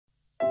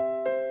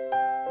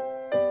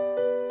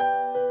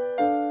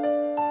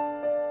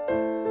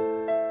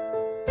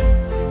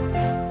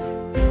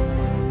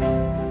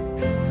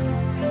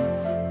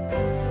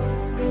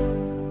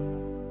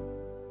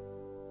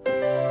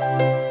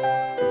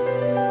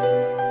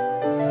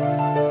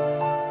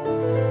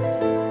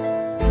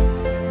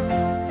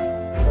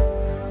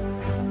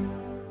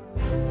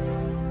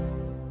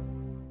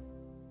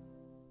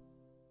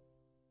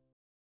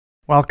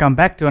Welcome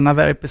back to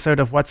another episode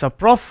of What's Up,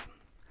 Prof.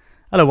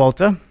 Hello,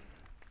 Walter.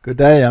 Good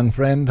day, young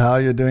friend. How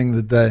are you doing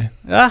today?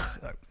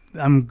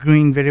 I'm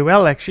doing very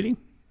well, actually.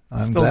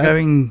 I'm Still glad.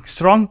 going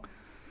strong,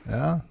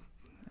 Yeah.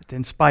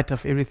 in spite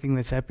of everything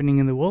that's happening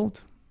in the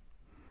world,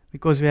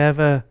 because we have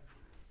a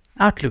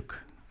outlook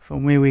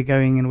from where we're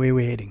going and where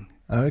we're heading.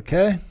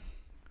 Okay.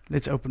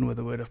 Let's open with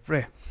a word of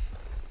prayer.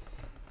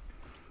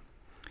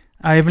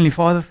 Our Heavenly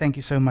Father, thank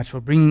you so much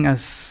for bringing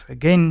us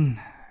again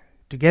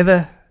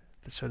together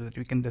so that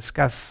we can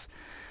discuss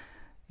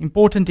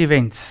important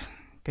events.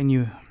 Can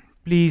you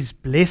please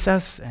bless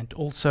us and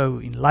also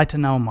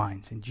enlighten our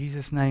minds? In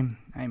Jesus' name,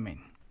 amen.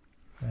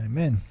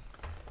 Amen.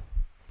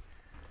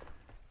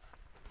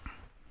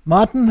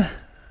 Martin,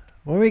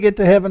 when we get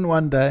to heaven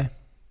one day,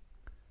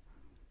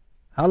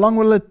 how long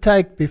will it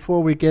take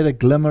before we get a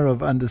glimmer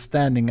of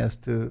understanding as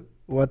to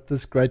what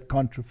this great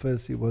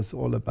controversy was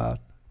all about?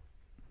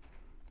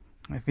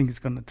 I think it's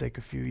going to take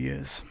a few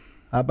years.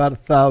 How about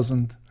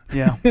 1,000?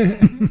 Yeah.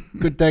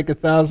 Could take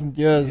 1,000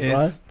 years, Yes.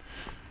 right?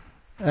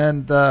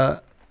 And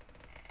the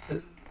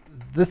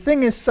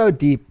thing is so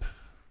deep,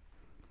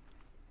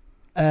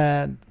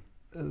 and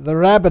the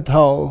rabbit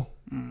hole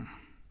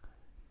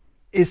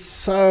is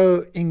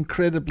so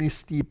incredibly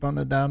steep on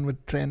a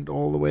downward trend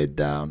all the way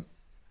down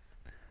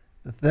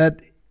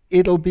that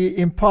it'll be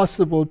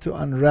impossible to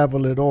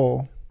unravel it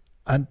all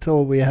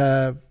until we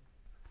have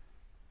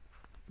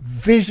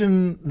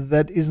vision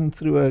that isn't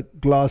through a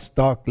glass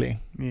darkly.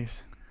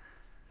 Yes.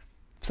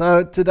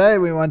 So today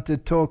we want to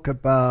talk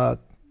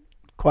about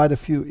quite a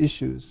few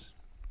issues,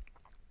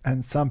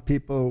 and some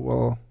people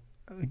will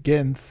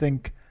again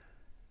think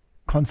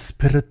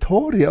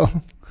conspiratorial.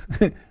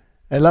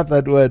 I love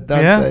that word,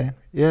 don't Yeah. they?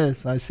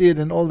 Yes, I see it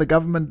in all the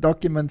government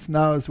documents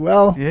now as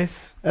well,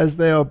 Yes. as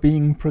they are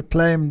being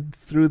proclaimed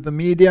through the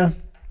media.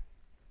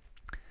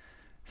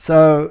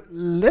 So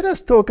let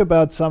us talk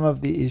about some of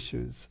the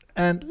issues,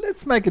 and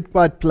let's make it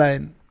quite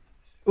plain.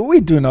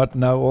 We do not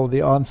know all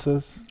the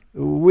answers.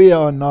 We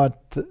are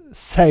not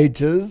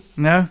sages,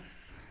 No?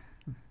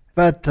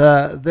 but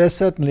there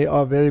certainly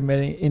are very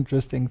many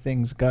interesting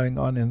things going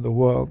on in the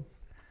world.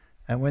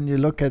 And when you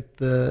look at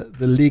the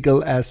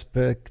legal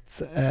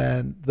aspects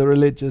and the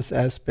religious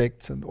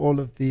aspects and all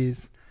of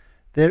these,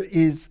 there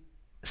is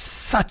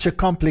such a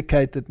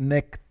complicated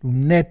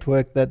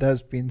network that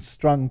has been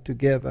strung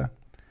together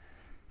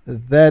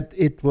that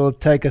it will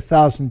take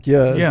 1,000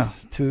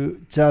 years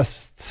to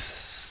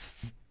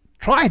just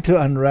try to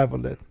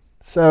unravel it.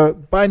 So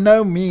by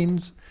no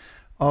means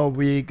are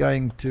we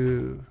going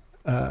to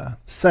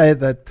say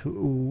that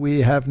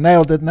we have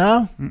nailed it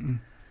now,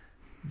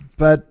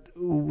 but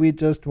we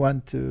just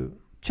want to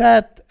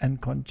chat and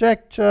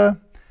conjecture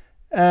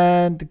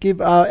and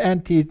give our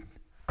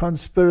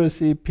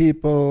anti-conspiracy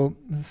people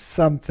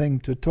something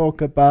to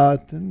talk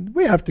about, and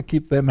we have to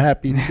keep them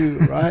happy too,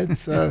 right?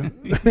 So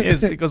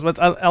Yes, because what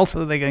else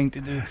are they going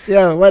to do?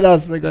 yeah, what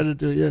else are they going to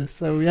do? Yes,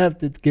 so we have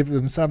to give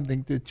them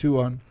something to chew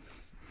on.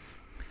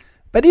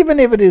 But even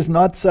if it is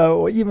not so,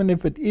 or even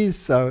if it is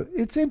so,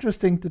 it's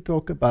interesting to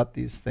talk about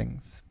these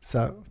things.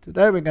 So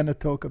today we're going to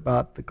talk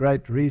about the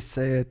Great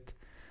Reset,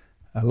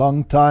 a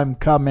long time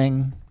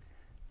coming.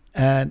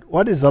 And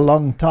what is a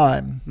long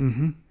time?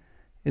 Mm-hmm.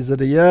 Is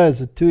it a year? Is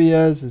it 2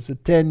 years? Is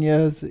it 10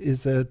 years?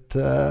 Is it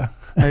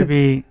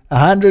Maybe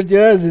 100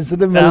 years? Is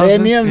it a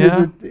millennium?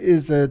 yeah.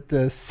 Is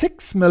it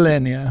 6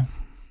 millennia?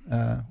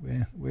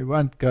 We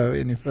won't go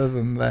any further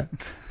than that.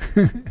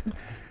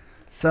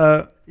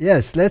 So,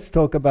 yes, let's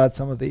talk about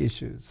some of the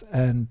issues.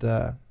 And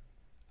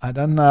I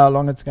don't know how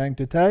long it's going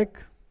to take,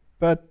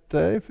 but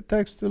if it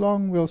takes too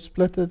long, we'll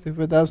split it. If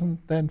it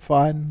doesn't, then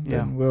fine. Yeah.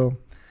 Then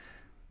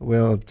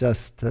we'll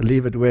just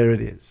leave it where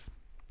it is.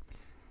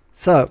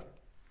 So,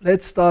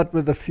 let's start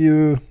with a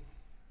few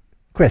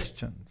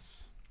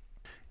questions.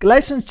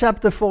 Galatians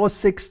chapter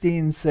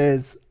 4:16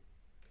 says,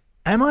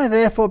 "Am I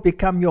therefore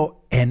become your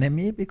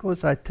enemy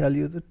because I tell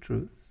you the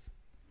truth?"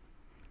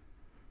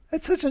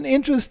 That's such an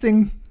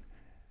interesting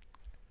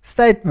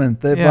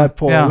statement there by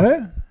Paul.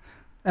 Yeah.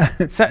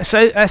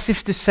 So as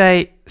if to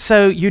say,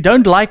 so you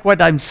don't like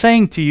what I'm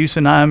saying to you,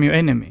 so now I'm your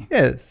enemy.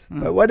 Yes,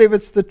 but what if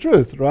it's the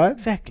truth, right?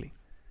 Exactly.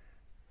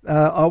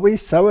 Are we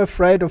so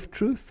afraid of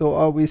truth, or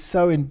are we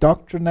so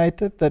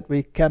indoctrinated that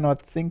we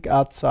cannot think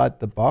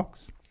outside the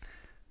box?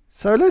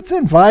 So let's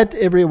invite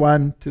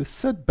everyone to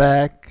sit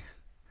back,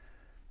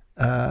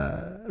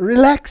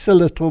 relax a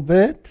little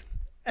bit,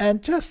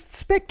 and just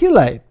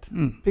speculate.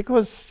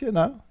 Because,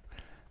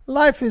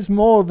 life is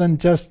more than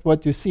just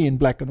what you see in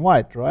black and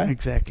white, right?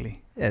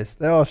 Exactly. Yes,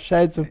 there are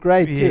shades of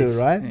grey Yes, too,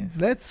 right? yes.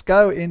 Let's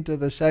go into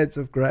the shades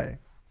of grey.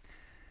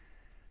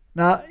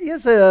 Now,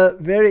 here's a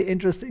very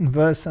interesting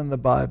verse in the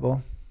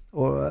Bible,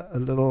 or a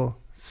little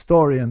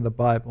story in the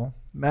Bible.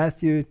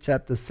 Matthew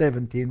chapter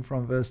 17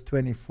 from verse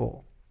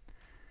 24.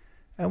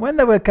 "And when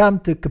they were come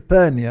to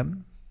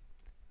Capernaum,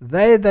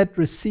 they that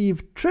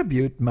received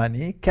tribute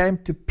money came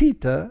to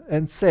Peter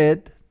and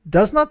said,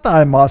 'Does not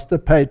thy master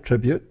pay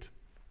tribute?'"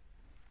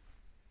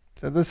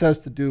 So this has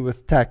to do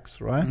with tax,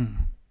 right?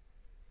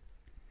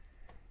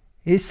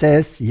 He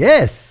says,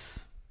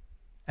 "Yes."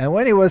 And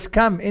when he was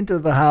come into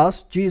the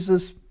house,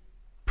 Jesus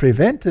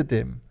prevented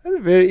him. That's a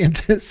very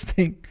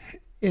interesting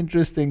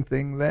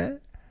thing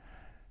there.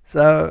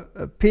 So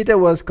Peter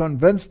was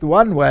convinced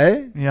one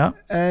way, Yeah.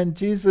 and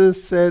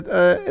Jesus said,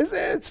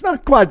 it's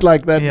not quite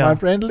like that, Yeah. my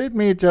friend. Let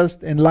me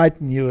just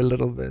enlighten you a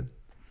little bit.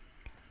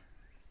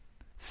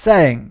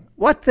 Saying,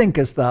 what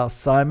thinkest thou,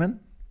 Simon?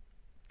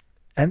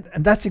 And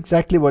that's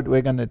exactly what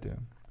we're going to do.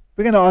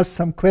 We're going to ask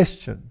some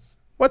questions.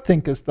 What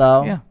thinkest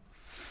thou? Yeah.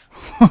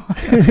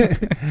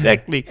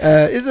 Exactly.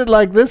 Is it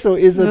like this or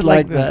is it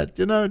like this? that?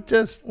 You know,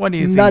 just What do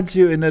you think? nudge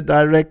you in a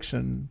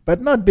direction,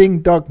 but not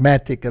being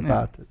dogmatic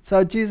about it.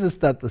 So Jesus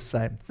did the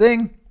same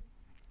thing.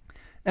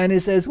 And he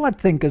says, what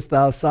thinkest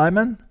thou,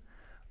 Simon?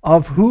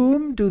 Of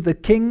whom do the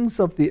kings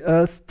of the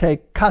earth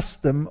take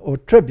custom or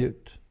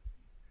tribute?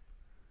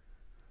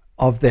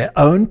 Of their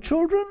own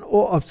children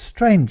or of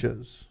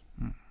strangers?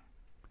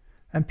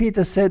 And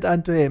Peter said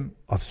unto him,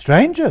 of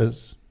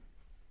strangers.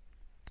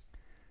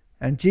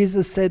 And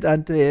Jesus said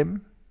unto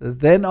him,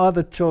 then are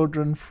the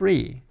children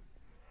free.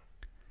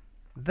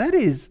 That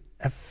is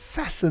a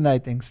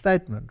fascinating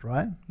statement,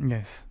 right?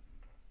 Yes.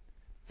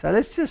 So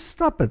let's just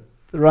stop it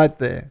right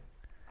there.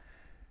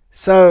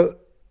 So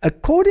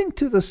according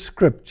to the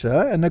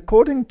scripture and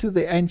according to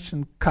the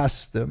ancient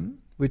custom,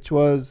 which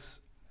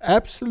was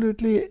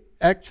absolutely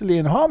actually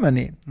in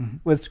harmony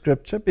with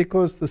scripture,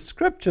 because the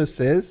scripture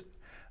says,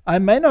 I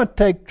may not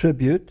take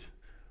tribute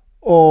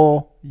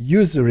or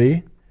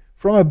usury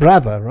from a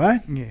brother,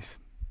 right? Yes.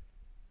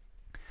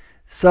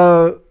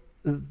 So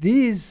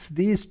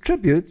these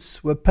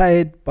tributes were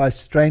paid by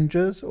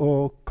strangers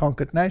or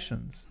conquered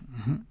nations.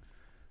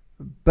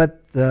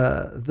 But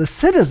the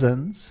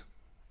citizens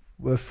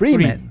were free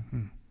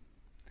men.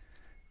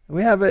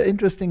 We have an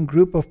interesting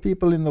group of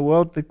people in the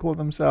world that call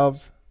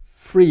themselves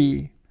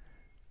free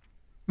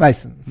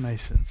Masons.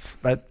 Masons.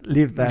 But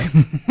leave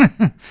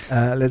that.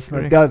 Let's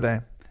not go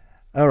there.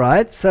 All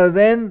right, so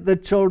then the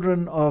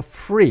children are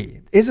free.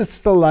 Is it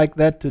still like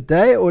that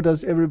today, or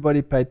does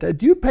everybody pay tax?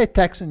 Do you pay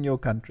tax in your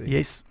country?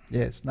 Yes.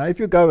 Yes. Now, if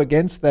you go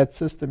against that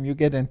system, you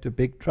get into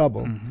big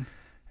trouble.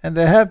 And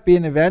there have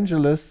been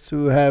evangelists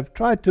who have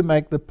tried to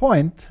make the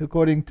point,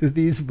 according to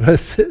these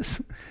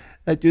verses,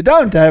 that you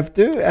don't have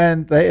to,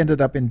 and they ended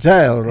up in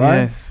jail,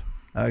 right? Yes.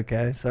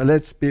 Okay, so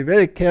let's be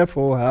very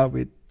careful how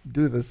we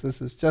do this.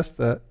 This is just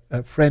a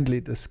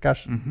friendly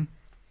discussion.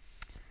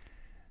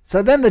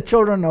 So then the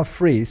children are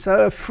free.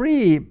 So a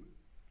free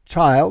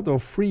child or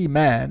free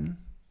man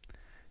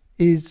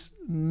is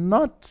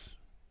not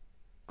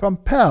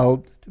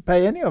compelled to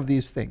pay any of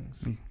these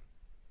things.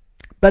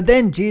 But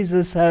then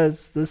Jesus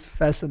has this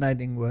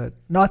fascinating word,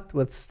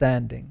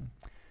 notwithstanding.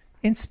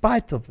 In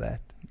spite of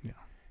that,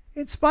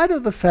 in spite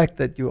of the fact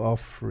that you are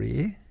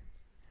free,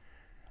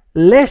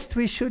 lest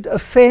we should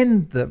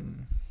offend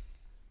them,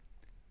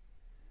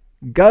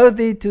 go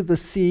thee to the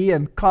sea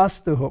and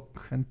cast the hook,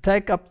 and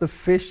take up the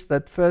fish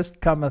that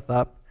first cometh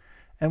up.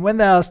 And when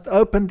thou hast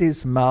opened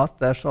his mouth,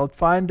 thou shalt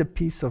find a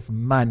piece of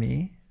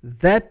money.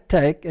 That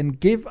take and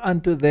give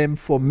unto them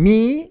for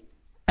me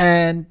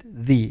and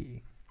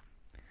thee.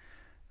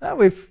 Now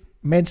we've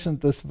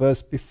mentioned this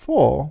verse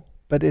before,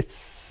 but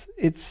it's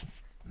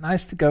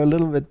nice to go a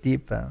little bit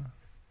deeper.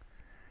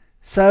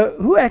 So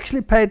who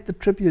actually paid the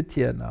tribute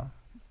here now?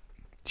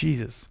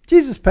 Jesus.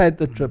 Jesus paid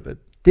the tribute.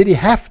 Did he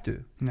have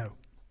to? No.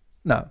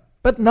 No.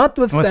 But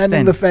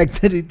notwithstanding the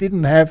fact that he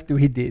didn't have to,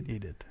 he did. He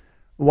did.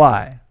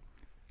 Why?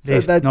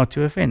 Lest not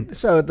to offend.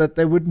 So that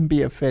they wouldn't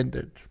be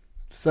offended.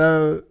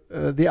 So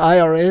the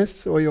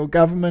IRS or your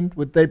government,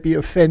 would they be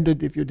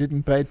offended if you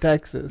didn't pay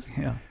taxes?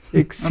 Yeah.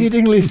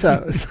 Exceedingly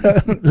so. So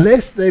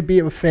lest they be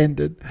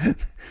offended,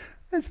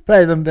 let's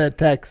pay them their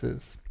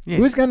taxes. Yes.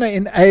 Who's going to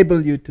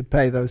enable you to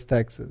pay those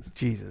taxes?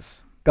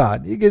 Jesus.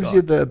 God. He gives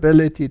you the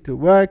ability to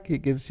work. He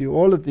gives you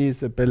all of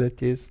these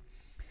abilities.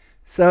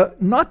 So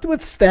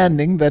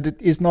notwithstanding that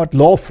it is not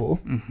lawful,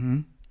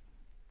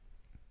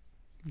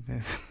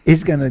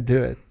 he's going to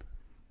do it.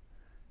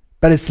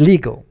 But it's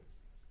legal.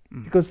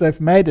 Because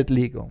they've made it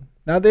legal.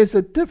 Now there's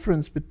a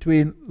difference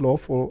between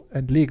lawful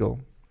and legal.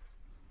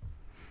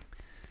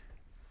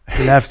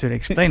 You'll have to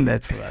explain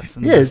that for us.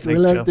 Yes,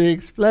 we'll have to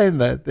explain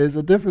that. There's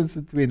a difference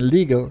between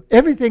legal.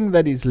 Everything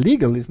that is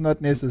legal is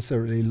not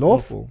necessarily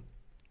lawful.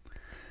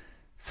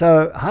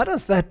 So how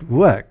does that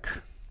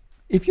work?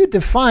 If you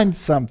define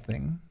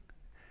something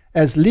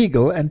as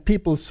legal and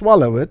people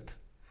swallow it,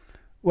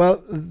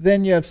 well,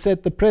 then you have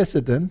set the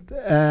precedent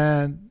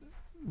and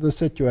the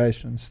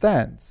situation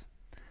stands.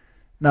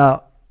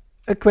 Now,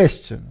 a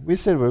question. We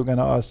said we were going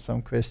to ask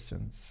some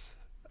questions.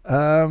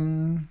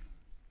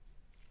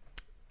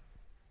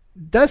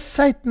 Does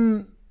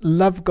Satan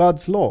love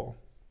God's law?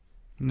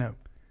 No.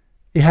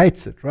 He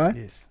hates it, right?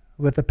 Yes.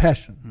 With a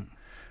passion.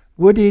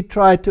 Would he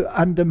try to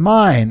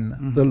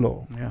undermine the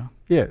law? Yeah.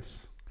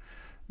 Yes.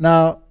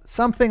 Now,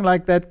 something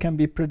like that can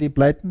be pretty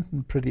blatant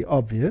and pretty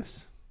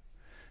obvious.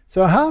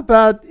 So how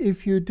about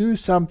if you do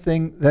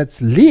something that's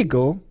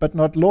legal but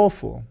not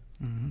lawful?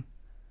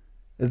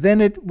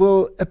 then it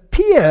will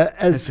appear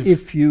as As if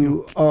if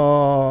you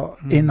are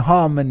in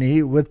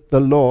harmony with the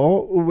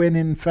law, when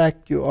in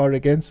fact you are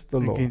against the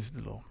law. Against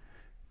the law.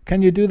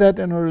 Can you do that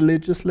on a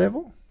religious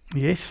level?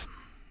 Yes.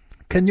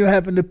 Can you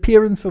have an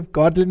appearance of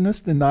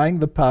godliness denying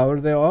the power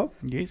thereof?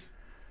 Yes.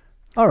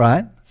 All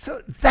right.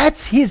 So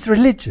that's his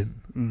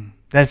religion.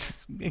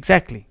 That's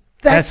exactly.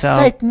 That's how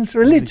Satan's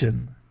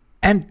religion.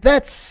 And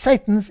that's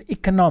Satan's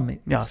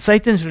economics. Yeah,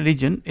 Satan's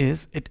religion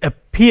is, it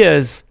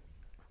appears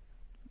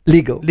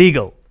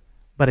Legal.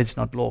 but it's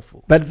not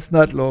lawful. But it's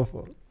not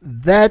lawful.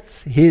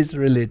 That's his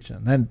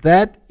religion. And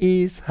that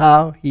is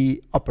how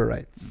he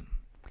operates.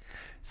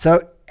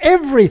 So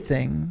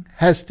everything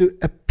has to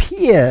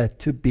appear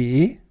to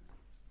be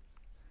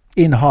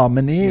in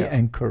harmony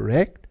and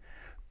correct.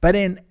 But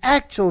in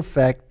actual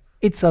fact,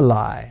 it's a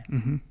lie.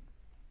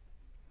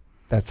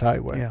 That's how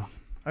it works. Yeah.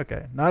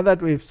 Okay, now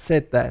that we've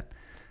said that,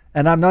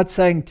 and I'm not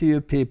saying to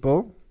you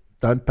people,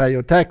 don't pay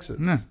your taxes.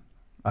 No.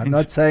 I'm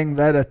not saying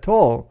that at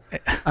all.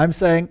 I'm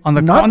saying, On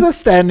the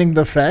notwithstanding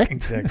the fact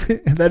Exactly.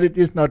 that it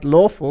is not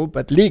lawful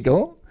but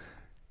legal,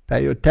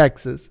 pay your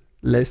taxes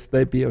lest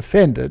they be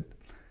offended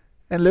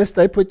and lest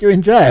they put you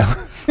in jail.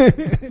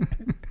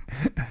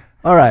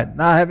 All right,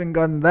 now having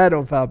gotten that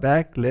off our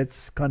back,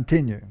 let's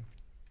continue.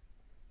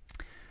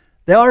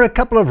 There are a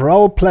couple of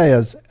role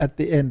players at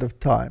the end of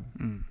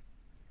time.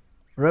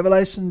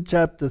 Revelation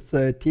chapter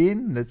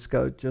 13, let's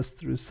go just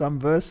through some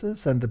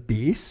verses. And the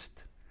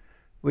beast,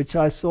 which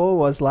I saw,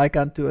 was like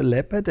unto a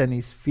leopard, and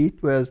his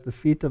feet were as the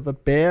feet of a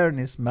bear, and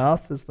his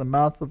mouth as the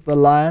mouth of the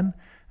lion.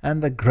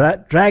 And the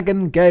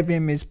dragon gave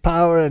him his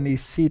power and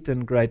his seat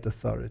and great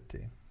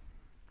authority.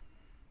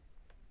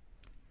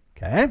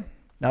 Okay,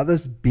 now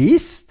this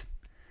beast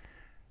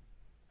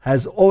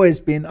has always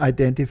been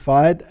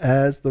identified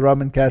as the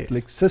Roman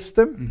Catholic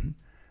system,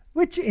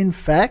 which in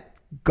fact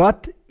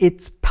got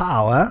its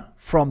power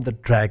from the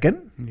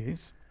dragon.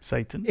 Yes,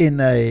 Satan. In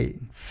a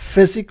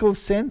physical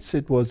sense,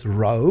 it was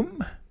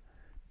Rome,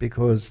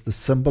 because the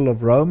symbol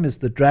of Rome is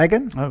the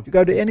dragon. Oh. If you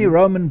go to any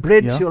Roman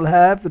bridge, Yeah. you'll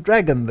have the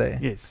dragon there.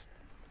 Yes.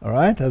 All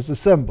right, as a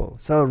symbol.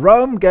 So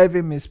Rome gave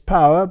him his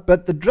power,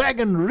 but the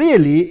dragon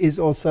really is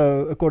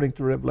also, according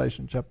to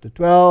Revelation chapter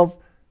 12,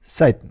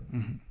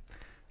 Satan.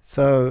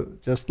 So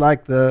just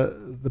like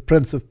the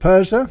prince of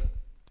Persia,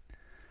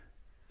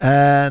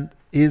 and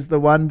he's the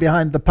one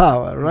behind the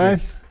power, right?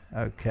 Yes.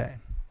 Okay.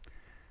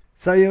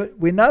 So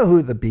we know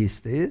who the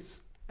beast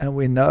is, and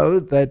we know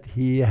that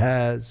he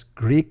has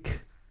Greek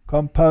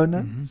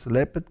components,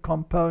 leopard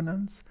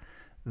components,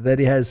 that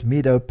he has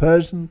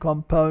Medo-Persian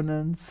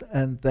components,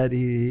 and that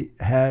he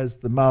has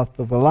the mouth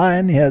of a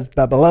lion. He has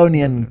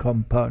Babylonian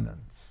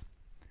components.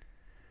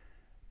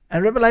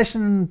 And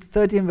Revelation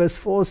 13 verse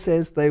 4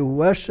 says they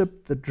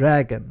worship the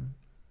dragon,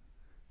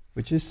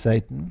 which is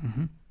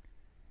Satan,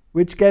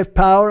 which gave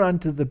power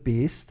unto the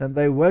beast, and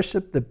they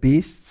worship the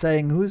beast,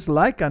 saying, who is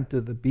like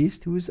unto the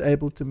beast, who is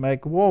able to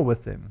make war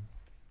with him?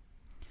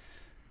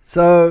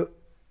 So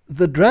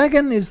the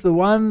dragon is the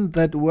one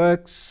that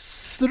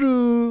works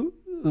through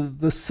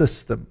the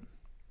system.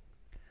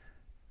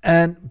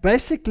 And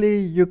basically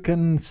you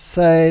can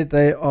say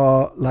they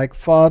are like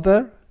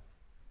father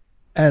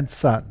and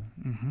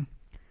son.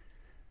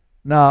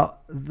 Now,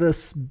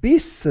 this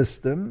beast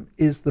system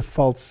is the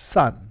false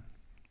son.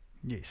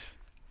 Yes.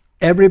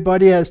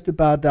 Everybody has to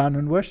bow down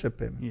and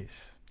worship him.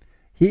 Yes.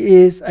 He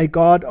is a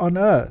God on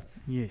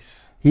earth.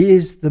 Yes. He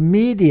is the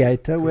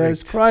mediator,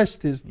 whereas Correct.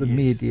 Christ is the Yes.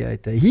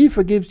 mediator. He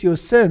forgives your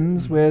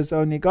sins, whereas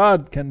only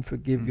God can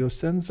forgive your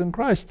sins, and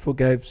Christ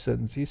forgave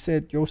sins. He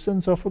said, your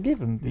sins are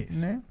forgiven,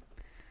 didn't Yes. he?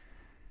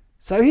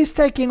 So he's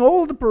taking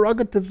all the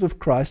prerogatives of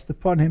Christ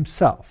upon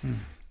himself.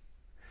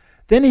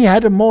 Then he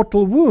had a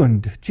mortal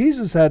wound.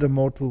 Jesus had a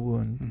mortal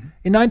wound.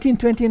 In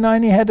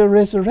 1929, he had a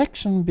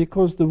resurrection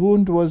because the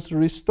wound was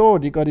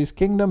restored. He got his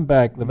kingdom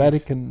back, the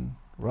Vatican,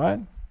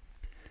 right?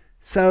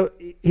 So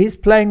he's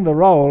playing the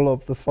role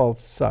of the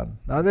false son.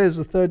 Now there's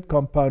a third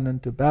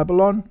component to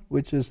Babylon,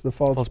 which is the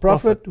false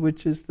prophet,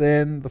 which is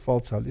then the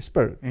false Holy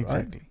Spirit.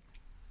 Exactly.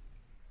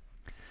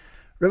 Right?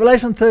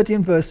 Revelation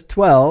 13 verse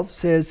 12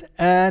 says,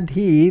 and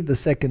he, the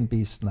second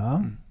beast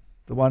now,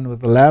 the one with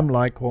the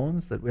lamb-like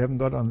horns that we haven't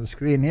got on the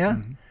screen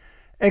here,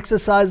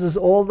 exercises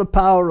all the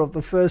power of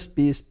the first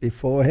beast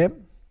before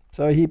him.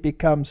 So he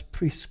becomes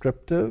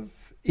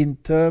prescriptive in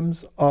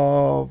terms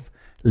of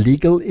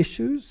legal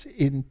issues,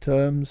 in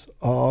terms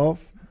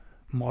of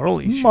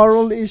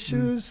Moral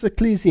issues.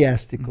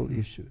 Ecclesiastical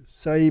issues.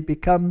 So he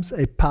becomes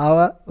a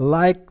power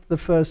like the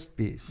first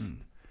beast,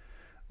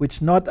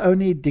 which not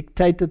only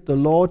dictated the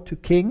law to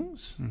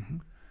kings,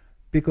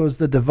 because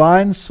the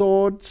divine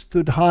sword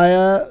stood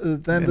higher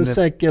than the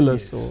secular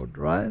sword,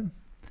 right?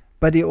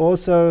 But he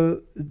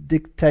also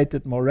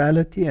dictated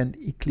morality and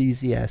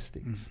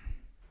ecclesiastics.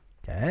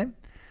 Okay?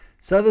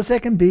 So the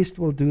second beast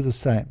will do the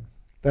same.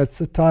 That's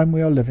the time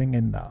we are living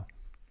in now.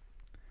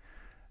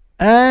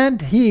 And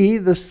he,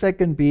 the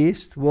second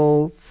beast,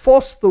 will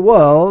force the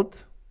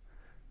world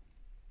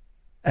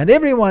and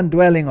everyone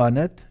dwelling on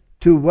it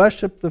to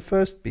worship the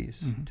first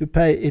beast, to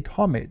pay it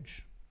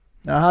homage.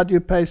 Now, how do you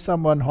pay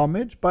someone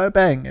homage? By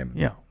obeying him.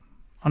 Yeah.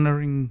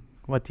 Honoring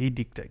what he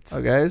dictates.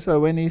 Okay, so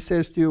when he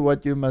says to you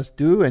what you must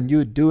do and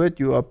you do it,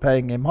 you are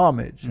paying him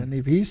homage. And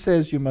if he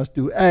says you must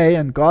do A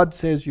and God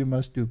says you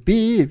must do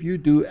B, if you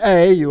do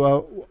A, you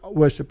are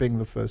worshipping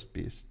the first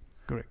beast.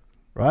 Correct.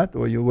 Right?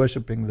 Or you're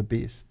worshipping the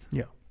beast.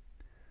 Yeah.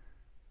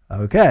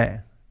 Okay.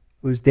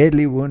 Whose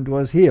deadly wound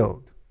was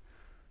healed.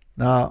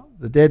 Now,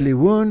 the deadly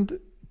wound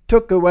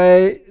took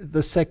away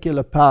the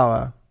secular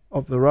power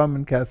of the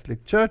Roman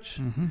Catholic Church,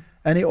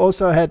 and he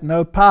also had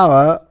no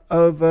power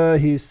over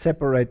his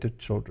separated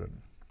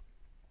children.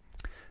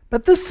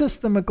 But this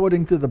system,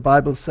 according to the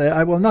Bible, say,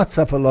 I will not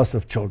suffer loss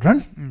of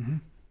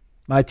children.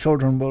 My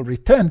children will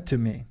return to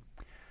me.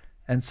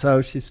 And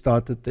so she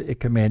started the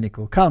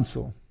Ecumenical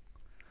Council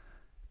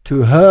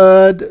to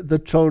herd the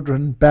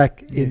children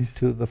back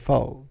into the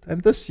fold.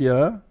 And this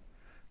year,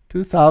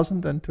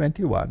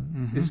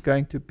 2021, is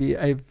going to be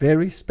a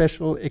very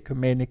special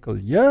ecumenical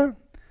year,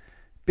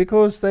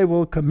 because they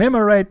will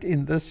commemorate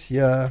in this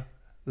year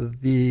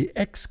the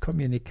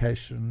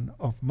excommunication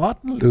of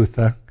Martin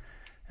Luther,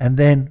 and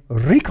then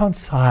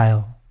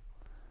reconcile,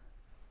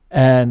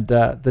 and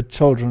the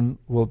children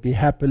will be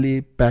happily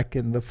back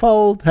in the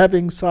fold,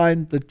 having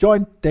signed the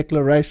joint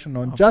declaration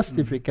on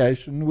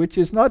justification, which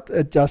is not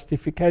a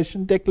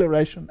justification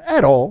declaration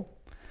at all,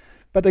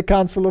 but a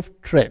Council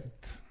of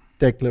Trent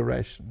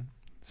declaration,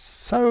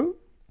 so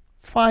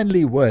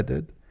finely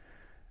worded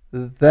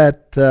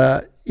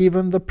that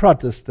even the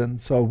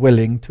Protestants are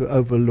willing to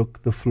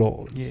overlook the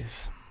flaws.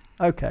 Yes.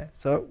 Okay,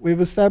 so we've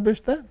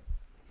established that.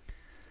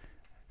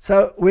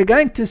 So we're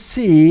going to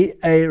see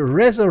a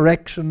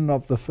resurrection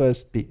of the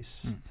first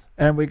beast,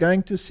 and we're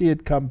going to see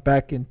it come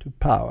back into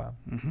power.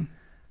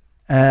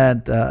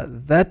 And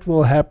that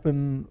will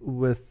happen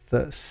with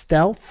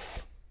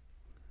stealth,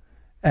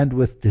 and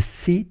with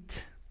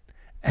deceit,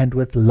 and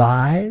with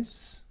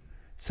lies,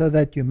 so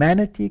that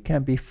humanity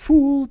can be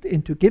fooled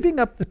into giving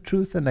up the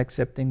truth and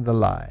accepting the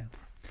lie.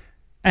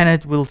 And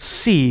it will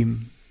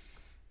seem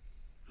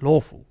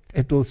lawful.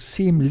 It will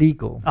seem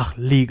legal.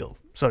 Legal.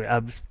 Sorry,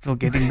 I'm still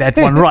getting that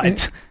one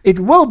right. It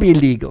will be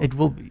legal. It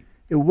will be.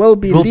 It will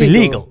be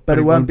legal, but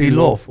it won't be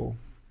lawful.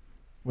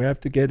 We have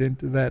to get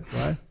into that,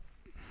 right?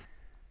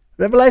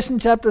 Revelation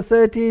chapter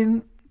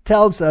 13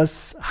 tells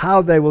us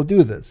how they will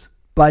do this,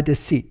 by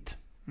deceit.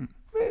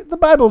 The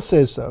Bible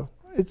says so.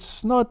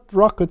 It's not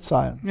rocket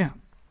science. Yeah.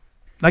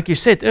 Like you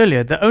said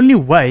earlier, the only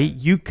way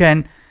you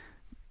can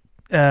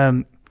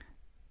make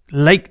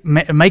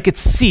it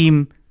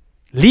seem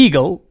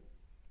legal,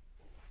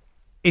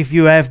 if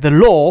you have the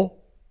law,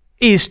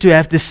 is to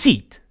have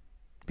deceit.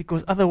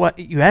 Because otherwise,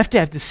 you have to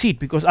have deceit,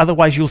 because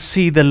otherwise you'll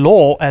see the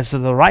law as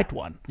the right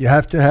one. You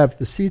have to have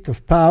the seat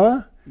of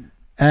power,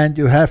 and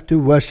you have to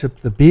worship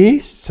the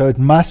beast, so it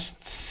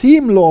must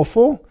seem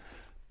lawful,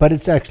 but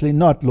it's actually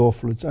not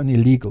lawful, it's only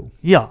legal.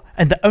 Yeah,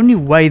 and the only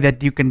way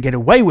that you can get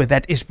away with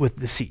that is with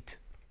deceit.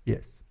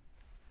 Yes.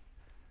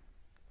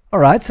 All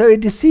right, so he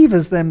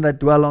deceives them that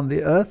dwell on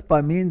the earth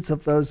by means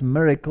of those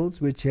miracles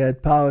which he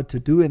had power to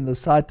do in the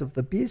sight of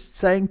the beast,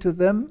 saying to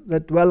them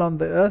that dwell on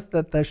the earth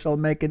that they shall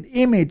make an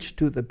image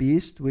to the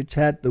beast which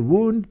had the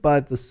wound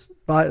by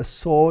a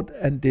sword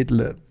and did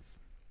live.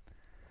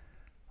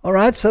 All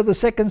right, so the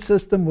second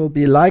system will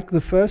be like the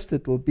first.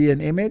 It will be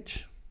an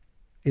image.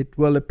 It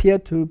will appear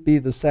to be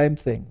the same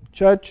thing.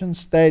 Church and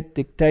state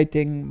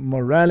dictating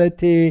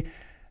morality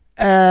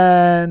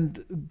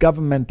and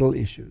governmental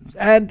issues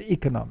and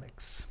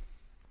economics.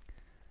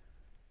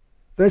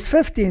 Verse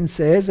 15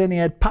 says, and he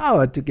had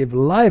power to give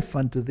life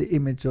unto the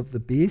image of the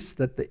beast,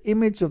 that the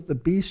image of the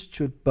beast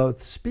should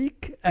both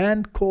speak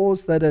and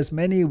cause that as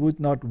many would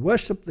not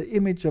worship the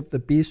image of the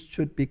beast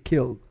should be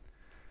killed.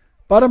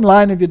 Bottom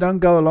line, if you don't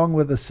go along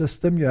with the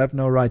system, you have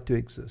no right to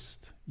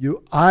exist.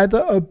 You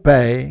either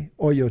obey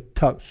or you're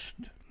toast.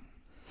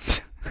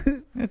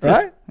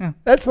 Right? Yeah.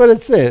 That's what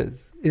it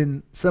says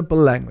in simple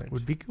language.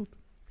 Would be good.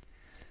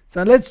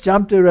 So let's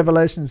jump to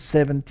Revelation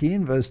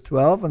 17, verse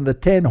 12. And the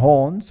 10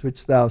 horns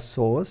which thou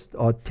sawest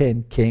are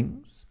 10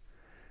 kings,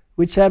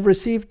 which have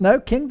received no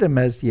kingdom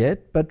as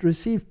yet, but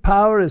receive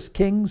power as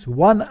kings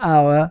 1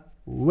 hour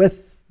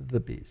with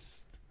the beast.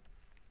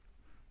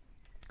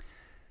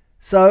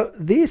 So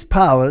these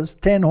powers,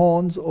 10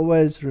 horns,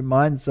 always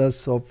reminds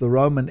us of the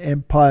Roman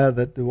Empire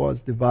that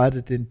was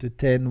divided into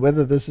 10,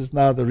 whether this is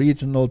now the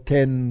regional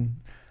 10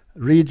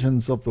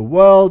 regions of the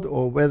world,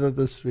 or whether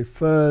this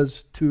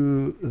refers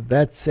to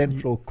that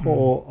central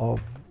core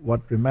of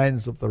what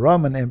remains of the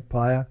Roman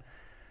Empire.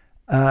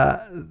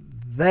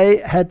 They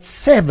had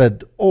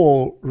severed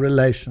all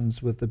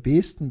relations with the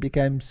beast and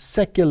became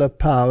secular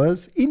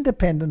powers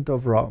independent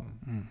of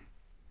Rome.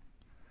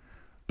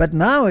 But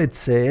now it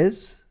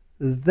says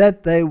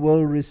that they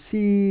will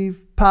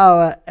receive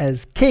power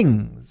as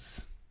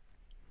kings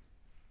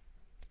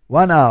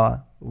 1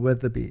 hour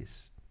with the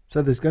beast.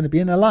 So there's going to be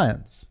an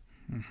alliance.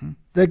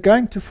 They're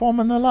going to form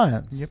an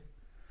alliance. Yep.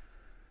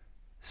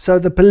 So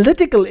the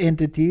political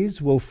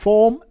entities will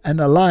form an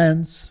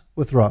alliance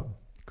with Rome.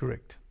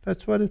 Correct.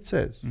 That's what it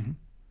says.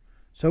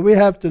 So we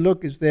have to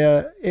look, is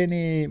there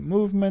any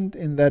movement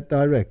in that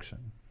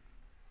direction?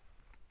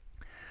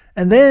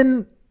 And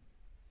then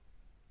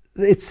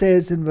it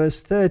says in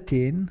verse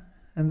 13,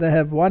 and they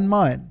have one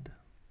mind.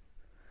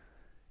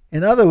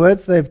 In other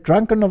words, they've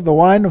drunken of the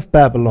wine of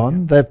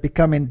Babylon. They've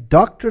become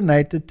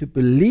indoctrinated to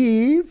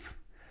believe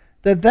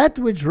that that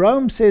which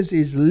Rome says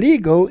is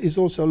legal is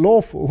also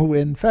lawful,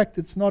 when in fact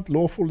it's not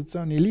lawful, it's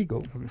only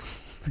legal.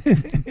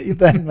 If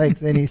that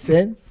makes any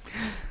sense.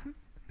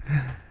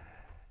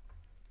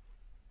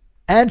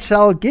 And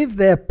shall give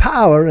their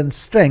power and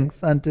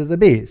strength unto the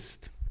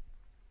beast.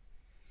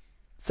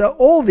 So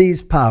all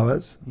these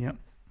powers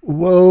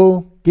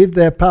will give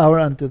their power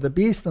unto the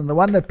beast, and the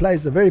one that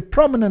plays a very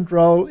prominent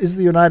role is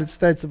the United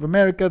States of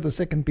America, the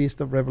second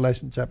beast of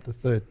Revelation chapter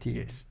 13.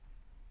 Yes.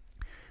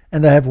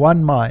 And they have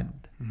one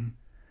mind. Mm-hmm.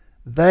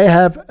 They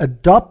have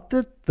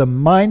adopted the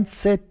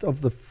mindset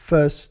of the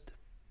first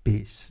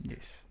beast.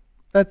 Yes.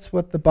 That's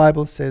what the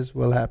Bible says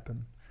will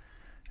happen.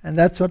 And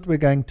that's what we're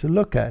going to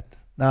look at.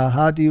 Now,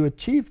 how do you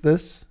achieve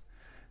this?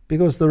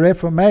 Because the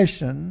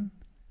Reformation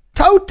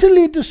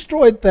totally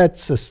destroyed that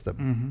system.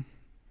 Mm-hmm.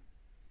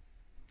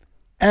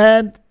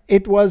 And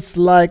it was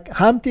like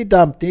Humpty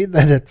Dumpty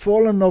that had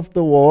fallen off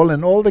the wall,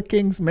 and all the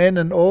king's men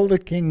and all the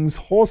king's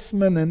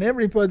horsemen and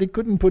everybody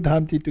couldn't put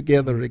Humpty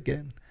together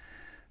again.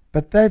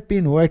 But they've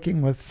been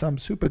working with some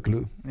super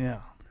glue.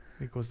 Yeah,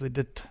 because they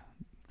did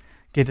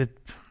get it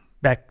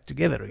back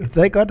together again.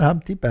 They got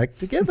Humpty back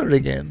together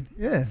again.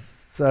 Yes.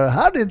 So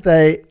how did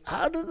they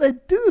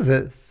do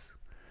this?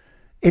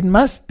 It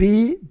must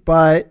be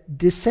by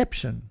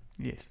deception.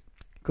 Yes.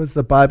 Because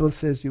the Bible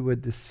says you were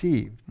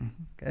deceived.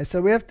 Mm-hmm. Okay,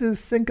 so we have to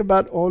think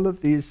about all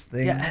of these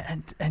things. Yeah,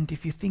 and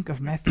if you think of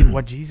Matthew,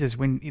 what Jesus,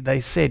 when they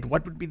said,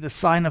 what would be the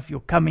sign of your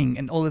coming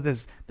and all of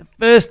this, the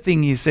first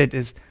thing he said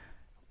is,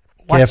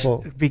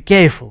 be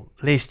careful,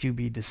 lest you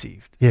be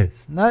deceived.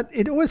 Yes. Now,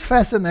 it always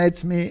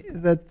fascinates me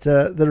that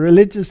the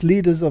religious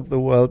leaders of the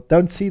world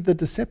don't see the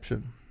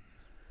deception.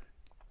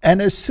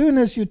 And as soon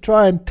as you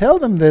try and tell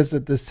them there's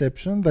a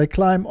deception, they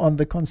climb on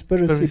the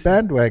conspiracy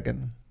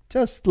bandwagon.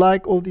 Just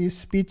like all these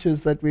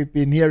speeches that we've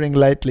been hearing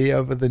lately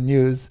over the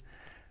news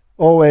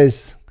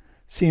always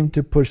seem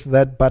to push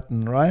that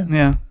button, right?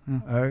 Yeah.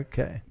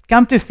 Okay.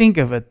 Come to think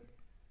of it,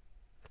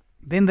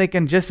 then they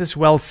can just as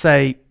well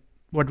say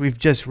what we've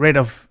just read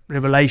of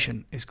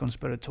Revelation is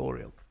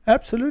conspiratorial.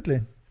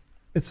 Absolutely.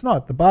 It's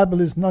not. The Bible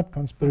is not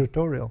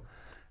conspiratorial.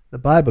 The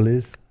Bible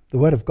is the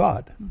Word of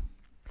God.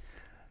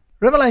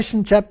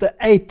 Revelation chapter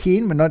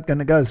 18, we're not going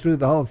to go through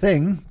the whole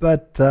thing,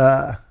 but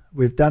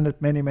we've done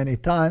it many, many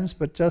times,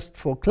 but just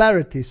for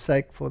clarity's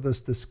sake for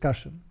this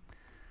discussion.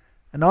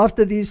 And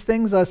after these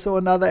things I saw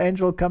another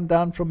angel come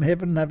down from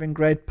heaven, having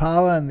great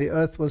power, and the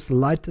earth was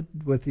lighted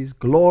with his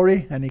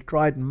glory. And he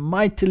cried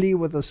mightily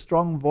with a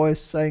strong voice,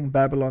 saying,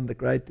 Babylon the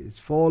great is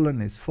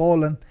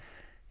fallen,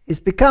 is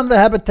become the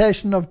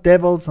habitation of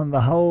devils, and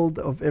the hold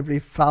of every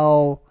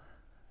foul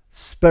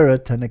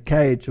spirit, and a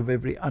cage of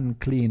every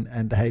unclean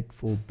and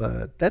hateful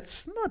bird.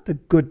 That's not a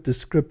good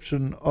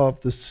description of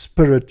the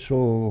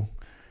spiritual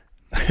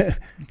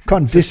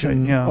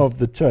condition of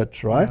the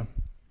church, right? Yeah.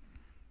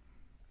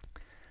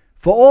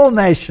 For all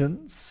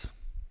nations,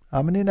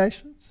 how many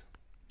nations?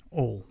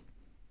 All.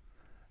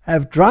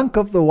 Have drunk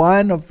of the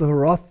wine of the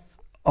wrath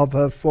of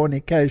her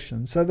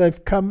fornication. So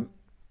they've come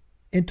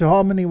into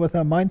harmony with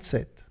her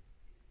mindset.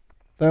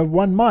 They have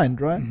one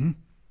mind, right? Mm-hmm.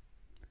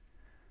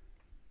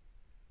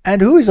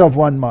 And who is of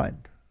one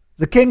mind?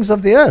 The kings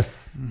of the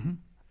earth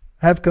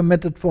have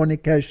committed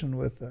fornication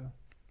with her.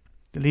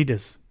 The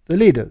leaders. The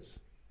leaders.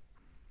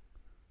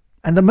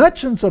 And the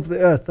merchants of the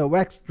earth are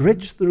waxed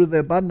rich through the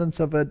abundance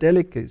of her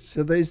delicacies.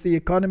 So there is the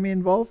economy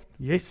involved.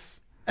 Yes.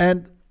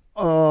 And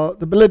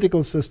the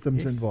political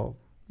systems involved.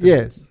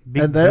 Yes.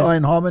 And they are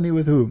in harmony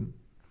with whom?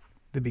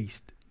 The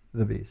beast.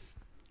 The beast.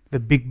 The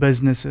big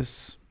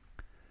businesses.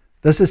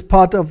 This is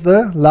part of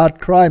the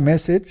loud cry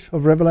message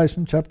of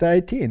Revelation chapter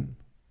 18.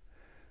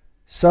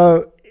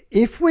 So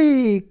if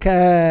we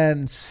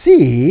can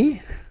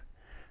see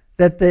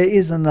that there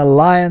is an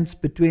alliance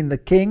between the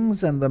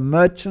kings and the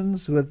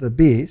merchants with the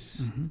beast,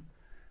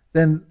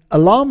 then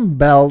alarm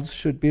bells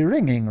should be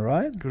ringing,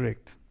 right?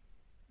 Correct.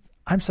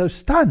 I'm so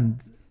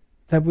stunned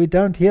that we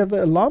don't hear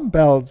the alarm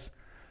bells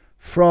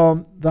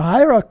from the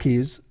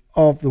hierarchies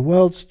of the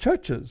world's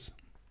churches.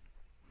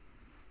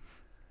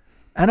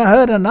 And I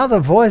heard another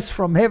voice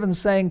from heaven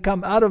saying,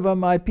 Come out of her,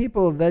 my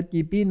people, that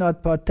ye be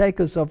not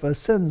partakers of her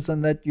sins,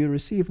 and that you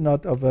receive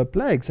not of her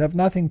plagues. Have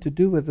nothing to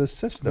do with this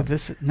system.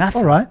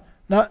 Nothing. All right.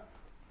 Now,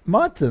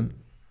 Martin,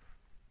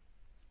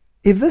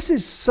 if this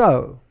is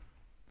so,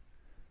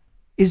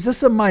 is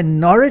this a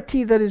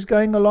minority that is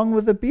going along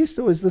with the beast,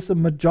 or is this a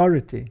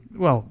majority?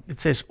 Well, it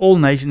says all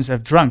nations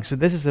have drunk, so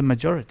this is a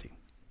majority.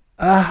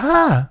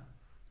 Aha!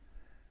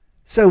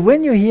 So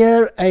when you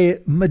hear a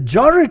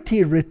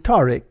majority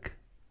rhetoric,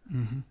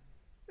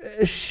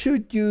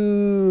 should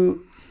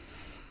you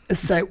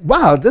say,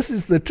 wow, this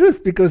is the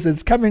truth because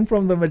it's coming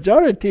from the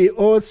majority,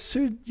 or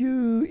should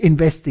you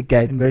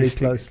investigate very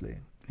closely?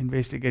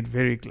 Investigate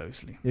very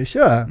closely. You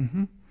sure?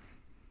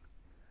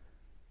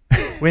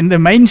 When the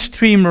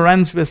mainstream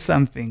runs with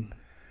something,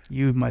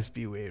 you must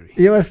be wary.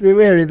 You must be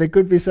wary. There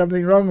could be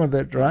something wrong with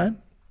it, right?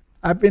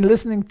 I've been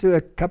listening to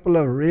a couple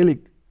of really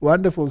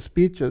wonderful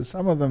speeches,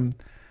 some of them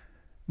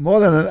more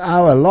than an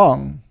hour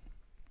long,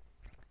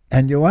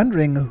 and you're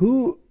wondering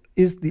who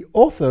is the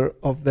author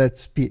of that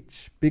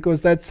speech,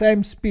 because that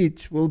same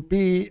speech will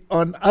be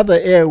on other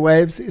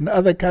airwaves in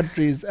other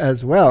countries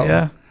as well.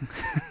 Yeah.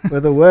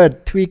 With a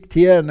word tweaked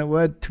here and a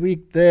word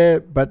tweaked there,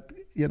 but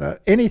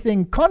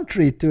anything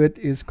contrary to it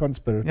is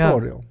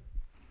conspiratorial.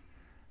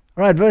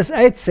 All right, verse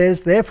 8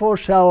 says, "Therefore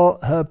shall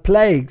her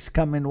plagues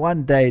come in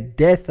one day,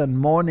 death and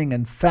mourning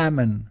and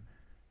famine,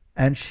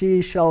 and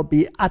she shall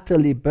be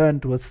utterly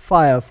burnt with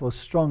fire, for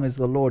strong is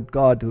the Lord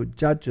God who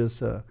judges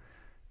her."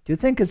 Do you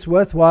think it's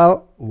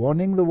worthwhile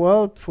warning the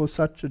world for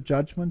such a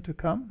judgment to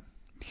come?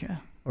 Yeah,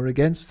 Or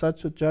against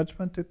such a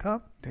judgment to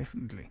come?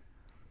 definitely.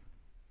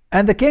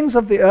 "And the kings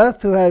of the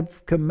earth who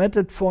have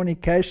committed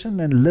fornication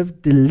and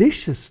lived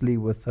deliciously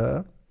with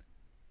her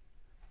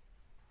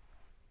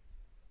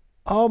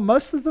are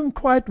most of them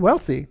quite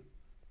wealthy."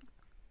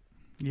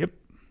 Yep.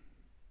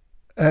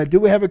 Do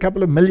we have a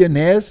couple of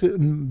millionaires,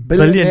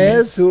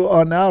 billionaires who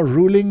are now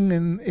ruling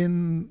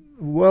in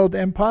world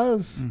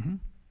empires? Mm-hmm.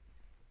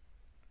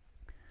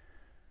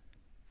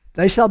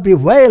 "They shall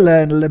bewail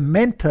her and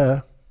lament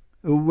her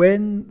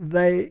when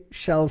they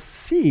shall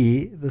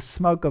see the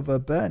smoke of her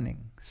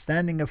burning,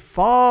 standing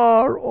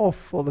afar off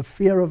for the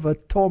fear of her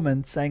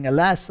torment, saying,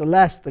 Alas,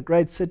 alas, the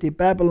great city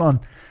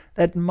Babylon,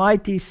 that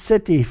mighty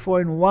city, for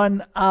in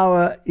 1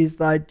 hour is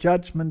thy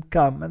judgment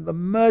come, and the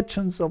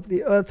merchants of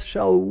the earth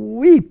shall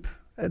weep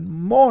and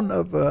mourn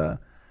over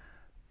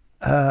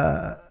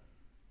her."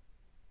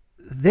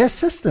 Their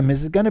system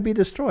is going to be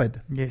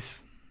destroyed.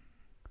 Yes.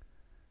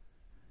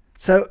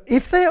 So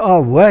if they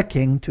are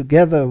working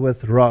together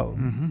with Rome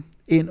Mm-hmm.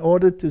 in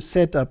order to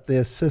set up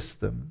their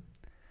system,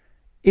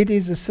 it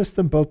is a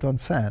system built on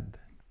sand.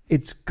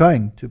 It's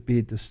going to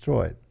be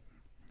destroyed.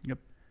 Yep.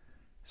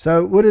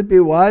 So would it be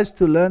wise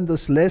to learn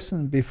this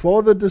lesson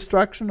before the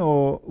destruction,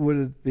 or would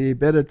it be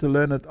better to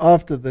learn it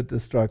after the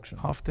destruction?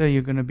 After,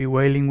 you're going to be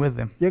wailing with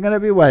them. You're going to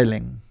be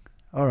wailing.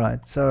 All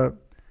right.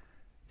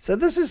 So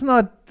this is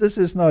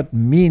not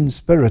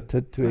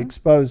mean-spirited to No.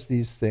 expose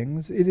these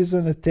things. It is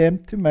an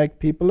attempt to make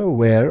people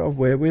aware of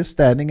where we're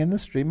standing in the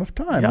stream of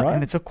time, Yeah, right?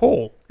 and it's a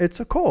call. It's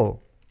a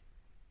call.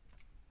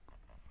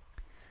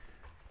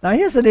 Now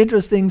here's an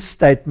interesting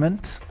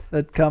statement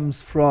that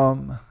comes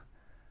from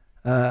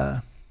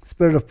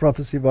Spirit of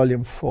Prophecy,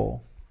 Volume 4.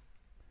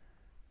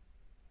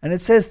 And it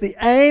says, "The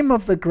aim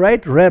of the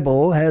great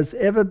rebel has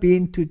ever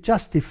been to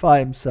justify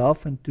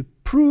himself and to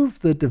prove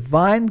the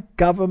divine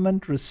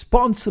government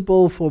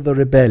responsible for the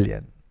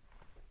rebellion."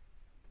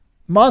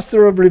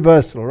 Master of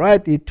reversal,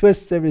 right? He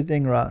twists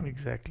everything around.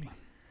 Exactly.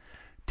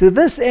 "To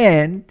this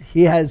end,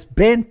 he has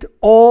bent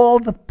all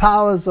the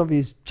powers of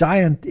his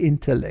giant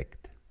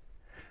intellect."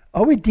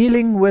 Are we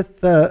dealing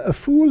with a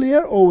fool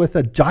here, or with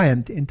a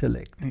giant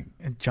intellect?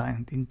 A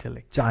giant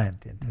intellect.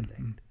 Giant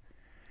intellect. Mhm.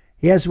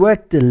 He has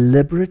worked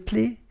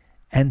deliberately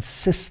and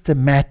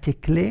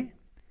systematically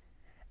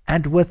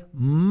and with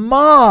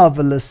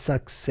marvelous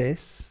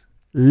success,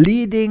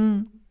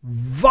 leading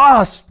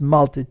vast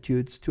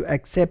multitudes to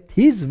accept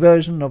his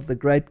version of the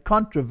great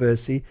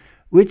controversy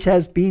which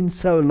has been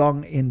so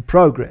long in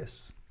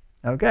progress.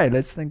 Okay,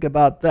 let's think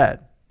about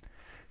that.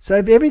 So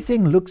if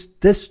everything looks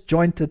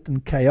disjointed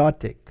and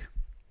chaotic,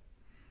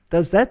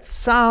 does that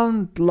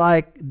sound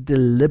like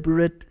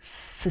deliberate,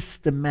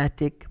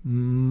 systematic,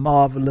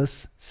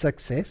 marvelous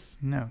success?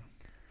 No.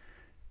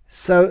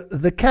 So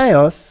the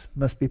chaos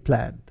must be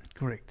planned.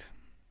 Correct.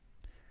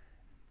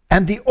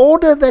 And the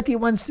order that he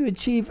wants to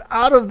achieve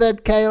out of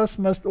that chaos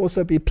must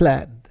also be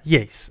planned.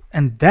 Yes,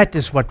 and that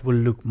is what will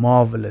look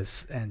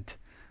marvelous and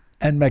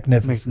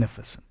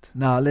magnificent.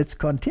 Now let's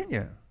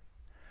continue.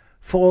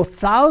 "For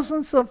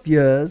thousands of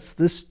years,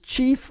 this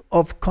chief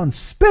of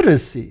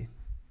conspiracy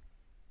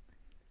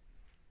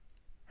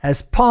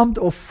has palmed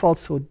off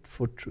falsehood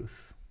for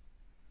truth."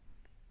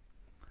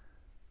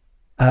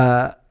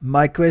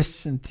 My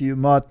question to you,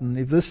 Martin,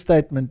 if this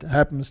statement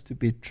happens to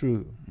be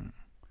true,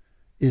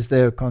 is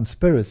there a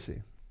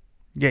conspiracy?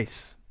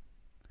 Yes.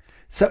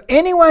 So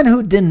anyone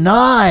who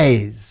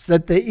denies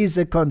that there is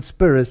a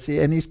conspiracy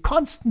and is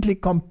constantly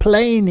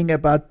complaining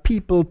about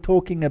people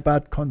talking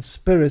about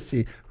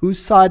conspiracy, whose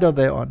side are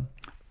they on?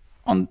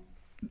 On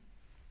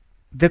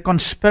the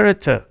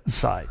conspirator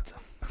side.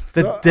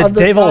 So The on the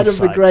devil's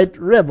side of the great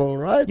rebel,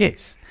 right?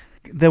 Yes.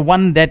 The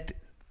one that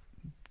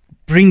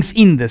brings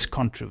in this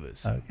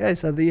controversy. Okay,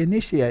 so the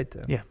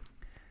initiator. Yeah.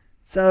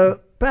 So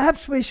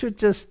perhaps we should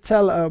just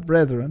tell our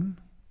brethren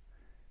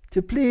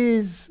to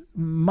please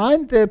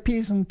mind their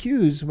P's and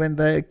Q's when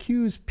they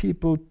accuse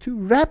people too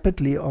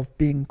rapidly of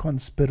being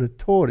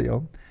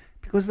conspiratorial,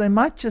 because they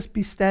might just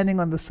be standing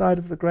on the side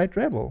of the great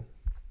rebel.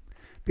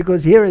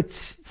 Because here it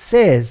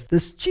says,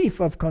 this chief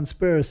of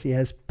conspiracy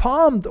has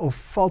palmed off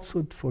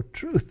falsehood for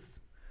truth.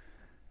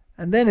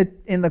 And then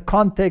in the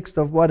context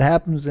of what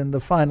happens in the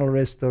final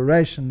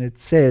restoration, it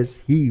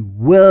says he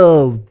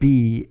will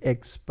be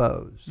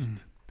exposed.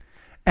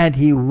 and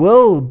he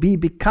will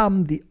become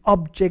the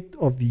object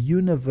of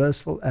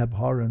universal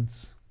abhorrence.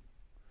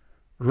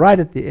 Right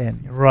at the end,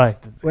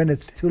 Right. when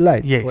it's too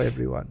late Yes. for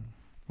everyone.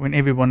 When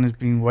everyone has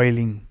been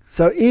wailing,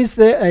 So is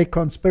there a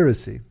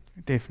conspiracy?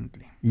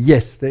 definitely.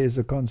 Yes, there is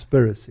a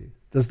conspiracy.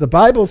 Does the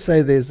Bible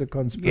say there's a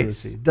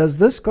conspiracy? Yes. Does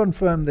this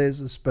confirm there's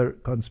a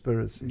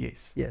conspiracy? Yes.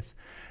 Yes.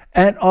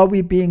 And are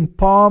we being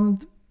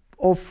palmed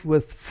off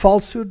with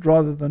falsehood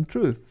rather than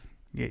truth?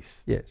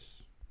 Yes. Yes.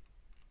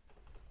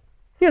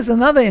 Here's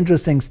another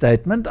interesting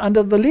statement.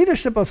 Under the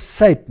leadership of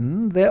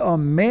Satan, there are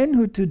men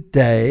who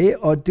today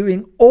are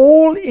doing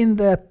all in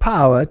their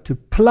power to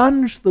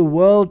plunge the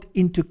world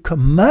into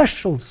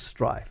commercial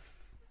strife.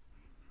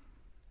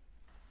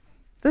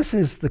 This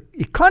is the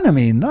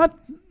economy,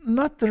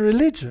 not the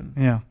religion.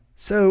 Yeah.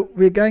 So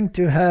we're going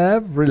to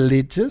have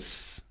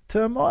religious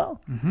turmoil,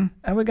 Mm-hmm.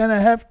 and we're going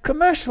to have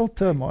commercial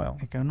turmoil.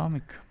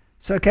 Economic.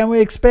 So can we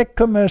expect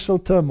commercial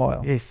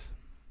turmoil? Yes.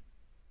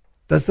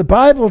 Does the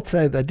Bible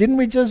say that? Didn't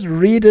we just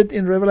read it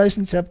in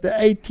Revelation chapter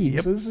 18?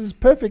 Yep. So this is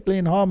perfectly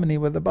in harmony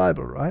with the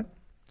Bible, right?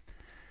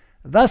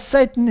 Thus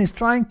Satan is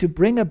trying to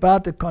bring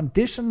about a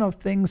condition of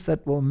things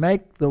that will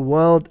make the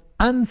world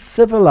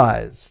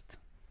uncivilized.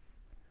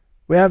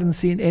 We haven't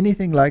seen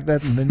anything like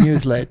that in the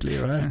news lately,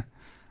 right?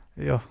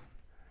 Yeah.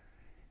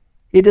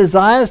 He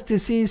desires to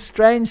see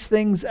strange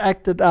things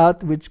acted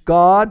out which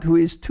God, who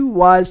is too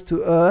wise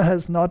to err,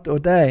 has not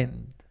ordained.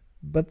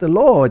 But the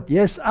Lord,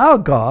 yes, our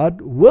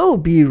God, will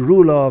be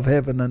ruler of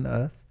heaven and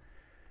earth.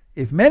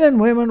 If men and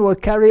women will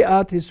carry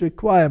out his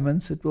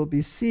requirements, it will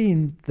be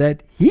seen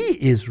that he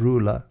is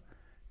ruler,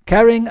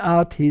 carrying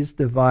out his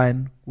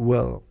divine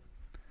will.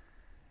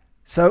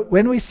 So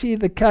when we see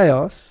the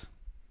chaos,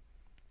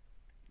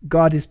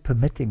 God is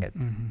permitting it.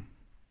 Mm-hmm.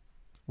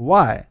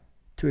 Why?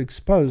 To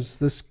expose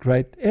this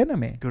great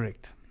enemy.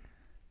 Correct.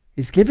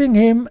 He's giving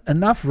him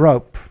enough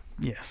rope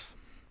Yes.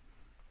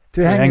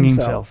 to hang hang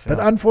himself. himself, But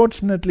yeah.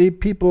 unfortunately,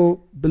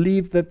 people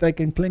believe that they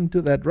can cling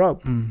to that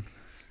rope. Mm.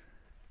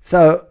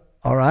 So,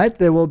 all right,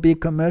 there will be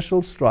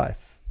commercial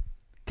strife.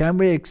 Can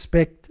we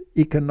expect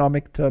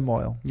economic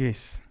turmoil?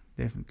 Yes.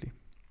 Definitely.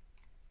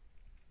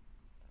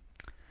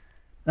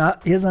 Now,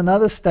 here's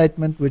another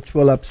statement which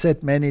will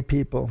upset many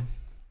people.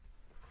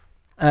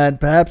 And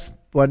perhaps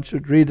one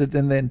should read it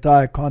in the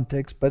entire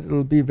context, but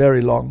it'll be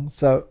very long.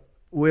 So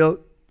we'll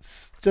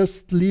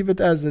just leave it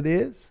as it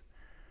is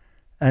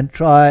and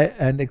try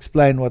and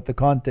explain what the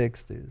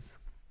context is.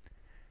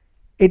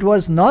 It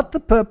was not the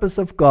purpose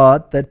of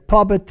God that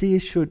poverty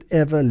should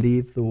ever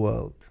leave the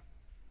world.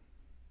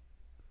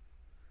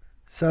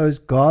 So is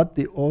God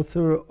the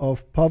author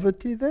of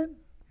poverty then?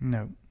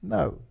 No.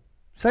 No.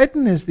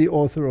 Satan is the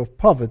author of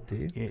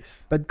poverty,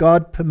 Yes. but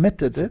God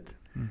permitted it,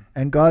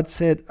 and God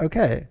said,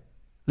 okay,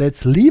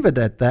 let's leave it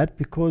at that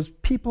because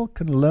people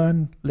can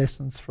learn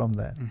lessons from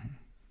that. Mm-hmm.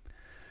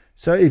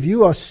 So if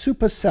you are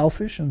super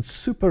selfish and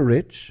super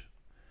rich,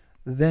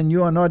 then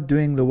you are not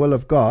doing the will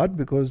of God,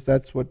 because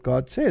that's what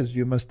God says.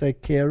 You must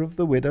take care of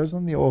the widows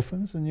and the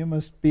orphans, and you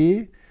must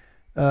be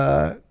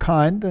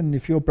kind, and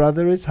if your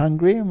brother is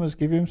hungry, you must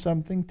give him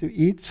something to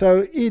eat.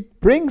 So it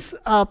brings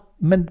out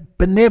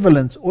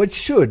benevolence, or it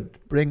should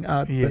bring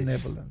out Yes.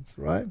 benevolence,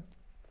 right?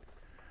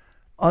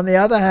 On the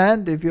other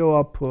hand, if you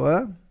are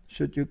poor,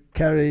 should you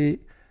carry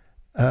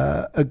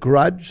a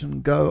grudge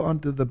and go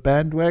onto the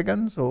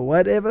bandwagons or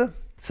whatever?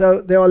 So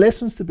there are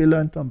lessons to be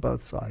learned on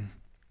both sides.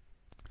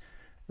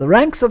 The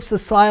ranks of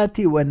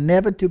society were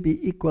never to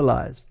be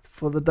equalized,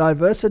 for the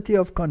diversity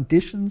of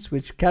conditions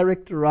which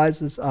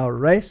characterizes our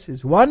race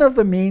is one of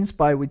the means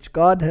by which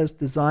God has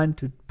designed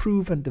to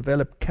prove and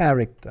develop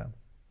character.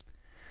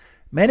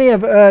 Many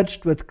have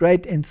urged with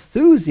great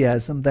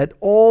enthusiasm that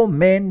all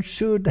men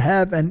should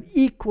have an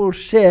equal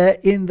share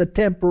in the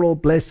temporal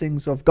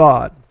blessings of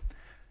God.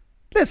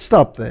 Let's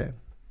stop there.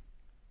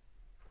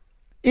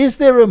 Is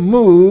there a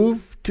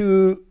move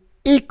to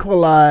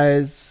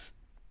equalize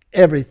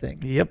everything,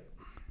 Yep.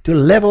 to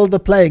level the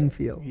playing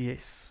field?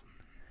 Yes.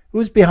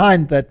 Who's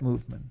behind that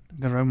movement?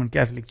 The Roman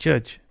Catholic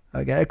Church.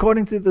 Okay,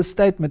 according to the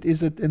statement,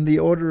 is it in the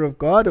order of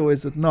God or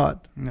is it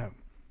not? No.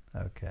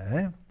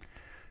 Okay.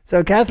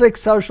 So Catholic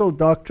social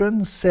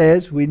doctrine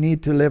says we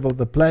need to level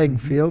the playing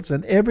fields,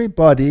 and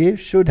everybody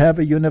should have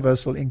a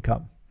universal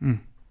income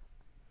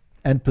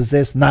and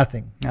possess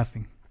nothing.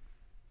 Nothing.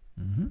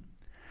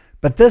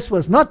 But this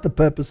was not the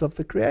purpose of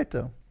the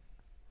Creator.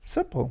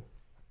 Simple.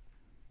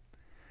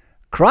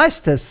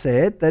 Christ has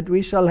said that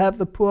we shall have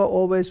the poor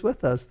always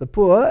with us. The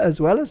poor, as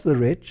well as the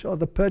rich, are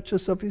the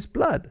purchase of his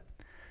blood.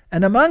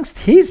 And amongst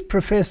his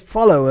professed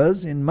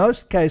followers, in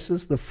most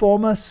cases, the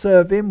former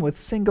serve him with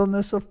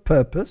singleness of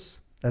purpose.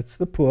 That's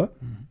the poor.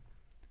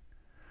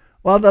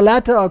 While the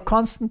latter are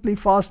constantly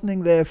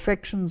fastening their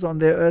affections on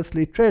their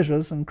earthly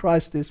treasures, and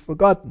Christ is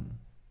forgotten.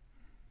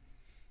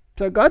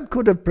 So God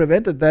could have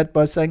prevented that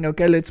by saying,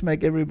 okay, let's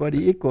make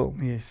everybody equal.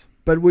 Yes.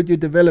 But would you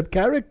develop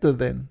character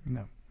then?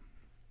 No.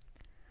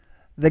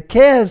 The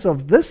cares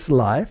of this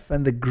life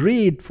and the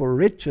greed for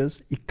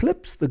riches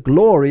eclipse the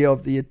glory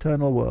of the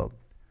eternal world.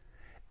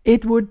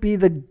 it would be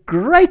the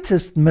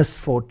greatest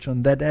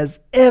misfortune that has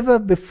ever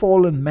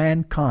befallen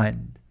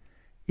mankind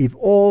if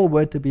all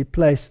were to be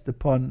placed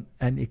upon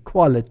an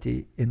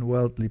equality in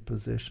worldly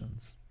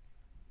possessions.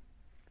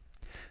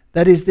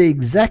 That is the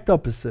exact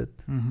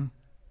opposite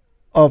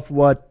of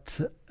what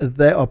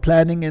they are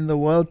planning in the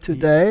world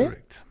today,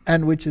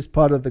 and which is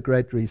part of the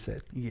Great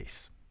Reset.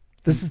 Yes.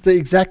 This is the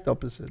exact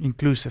opposite.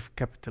 Inclusive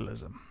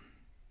capitalism.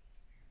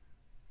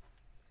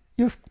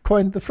 You've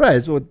coined the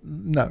phrase, or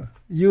no,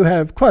 you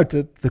have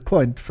quoted the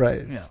coined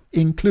phrase, Yeah.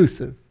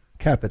 inclusive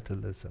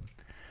capitalism.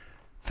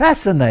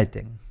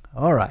 Fascinating.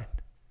 All right.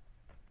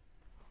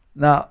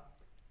 Now,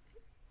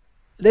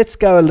 let's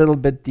go a little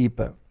bit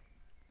deeper.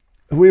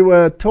 We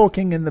were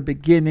talking in the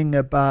beginning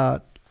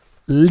about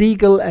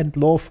legal and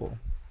lawful,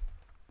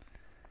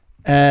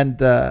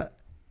 and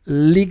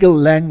legal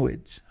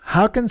language.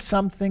 How can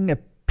something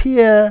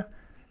appear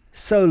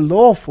so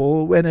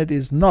lawful when it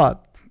is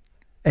not,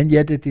 and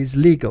yet it is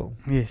legal?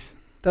 Yes.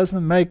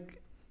 Doesn't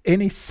make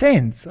any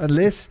sense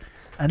unless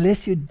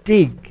you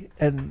dig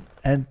and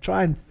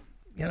try and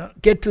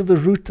get to the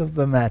root of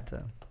the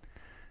matter.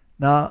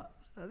 Now,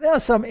 there are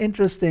some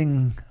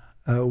interesting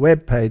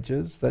web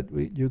pages that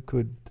you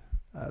could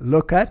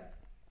look at.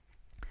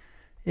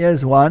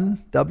 Here's one,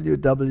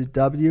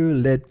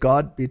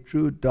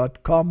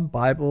 www.letgodbetrue.com,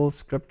 Bible,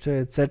 Scripture,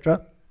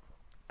 etc.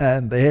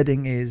 And the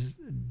heading is,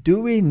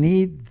 "Do we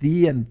need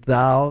thee and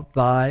thou,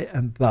 thy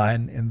and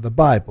thine in the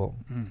Bible?"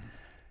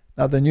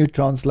 Now the new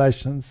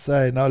translations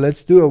say, no,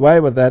 let's do away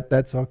with that.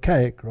 That's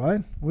archaic,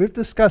 right? We've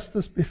discussed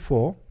this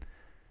before.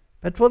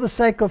 But for the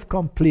sake of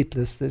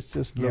completeness, let's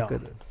just look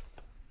at it.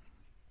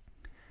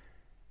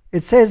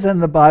 It says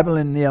in the Bible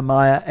in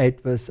Nehemiah 8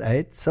 verse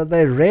 8, "So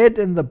they read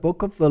in the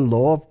book of the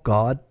law of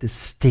God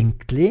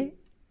distinctly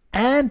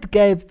and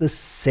gave the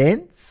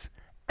sense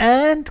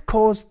and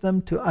caused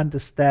them to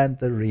understand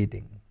the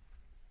reading."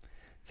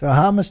 So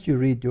how must you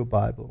read your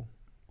Bible?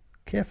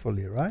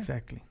 Carefully, right?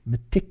 Exactly.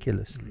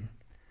 Meticulously.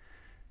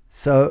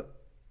 So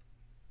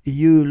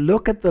you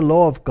look at the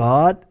law of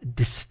God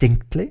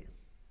distinctly.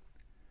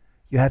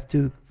 You have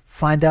to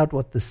find out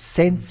what the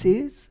sense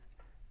is,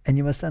 and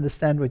you must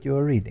understand what you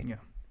are reading. Yeah.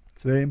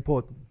 It's very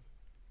important.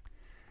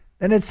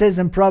 Then it says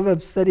in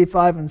Proverbs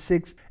 35 and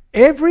 6,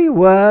 "Every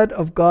word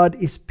of God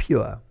is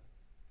pure.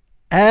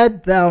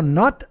 Add thou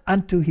not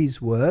unto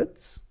his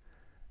words,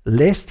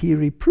 lest he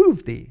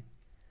reprove thee,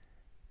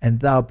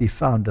 and thou be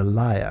found a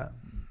liar."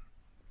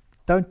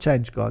 Don't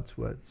change God's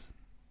words.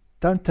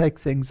 Don't take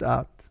things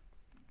out.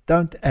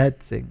 Don't add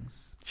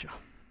things. Sure.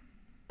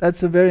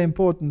 That's a very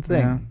important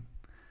thing. Yeah.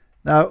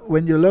 Now,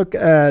 when you look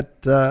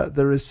at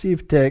the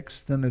received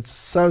text, and it's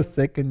so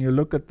thick, and you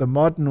look at the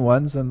modern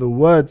ones, and the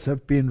words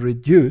have been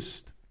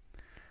reduced,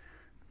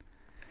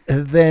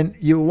 then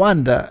you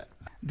wonder.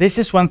 There's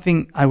just one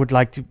thing I would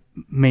like to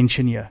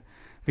mention here,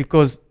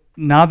 because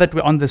now that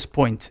we're on this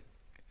point,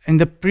 in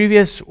the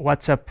previous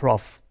WhatsApp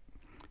Prof,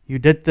 you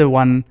did the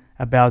one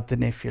about the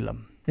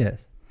Nephilim.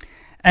 Yes.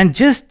 And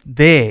just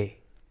there,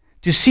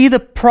 to see the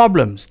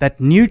problems that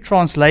new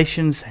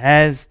translations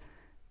has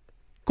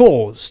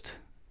caused,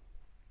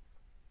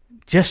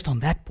 just on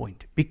that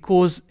point,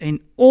 because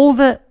in all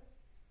the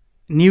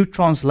new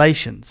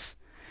translations,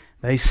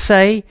 they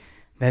say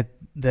that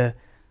the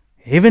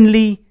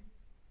heavenly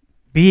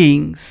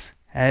beings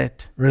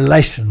had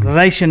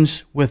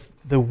relations with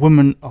the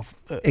women of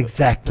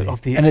exactly.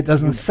 Of the and it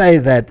doesn't say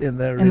that in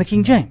the original. In the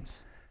King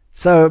James.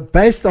 So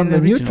based on In the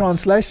the new originals.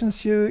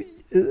 translations,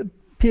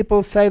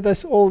 people say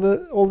this all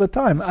the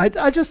time.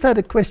 I just had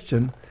a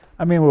question.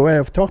 I mean, we're way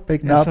off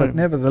topic now, but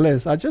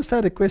nevertheless, I just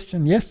had a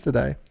question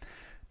yesterday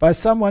by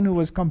someone who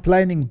was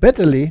complaining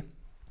bitterly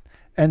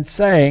and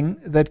saying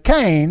that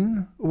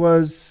Cain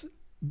was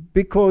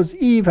because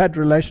Eve had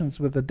relations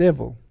with the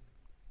devil.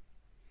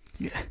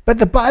 Yeah. But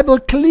the Bible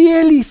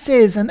clearly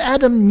says, and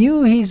Adam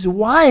knew his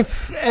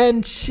wife,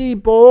 and she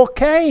bore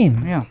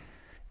Cain. Yeah.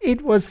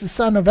 It was the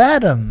son of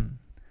Adam.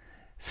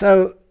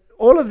 So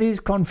all of these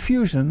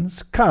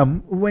confusions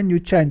come when you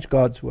change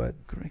God's word.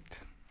 Correct.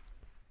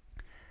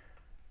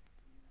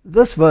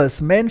 This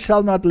verse, "Men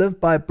shall not live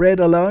by bread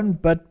alone,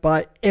 but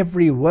by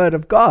every word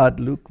of God,"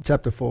 Luke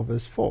chapter 4,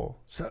 verse 4.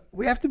 So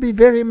we have to be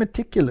very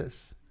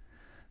meticulous.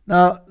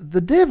 Now, the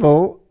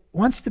devil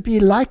wants to be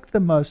like the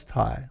Most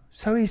High,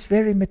 so he's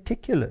very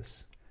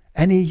meticulous.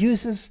 And he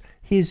uses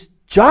his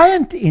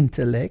giant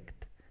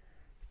intellect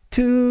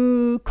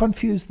to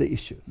confuse the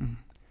issue.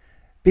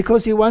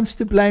 Because he wants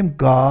to blame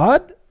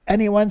God,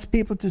 and he wants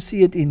people to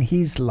see it in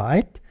his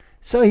light.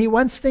 So he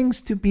wants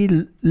things to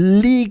be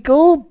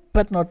legal,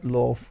 but not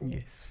lawful.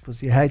 Yes. Because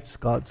he hates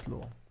God's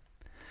law.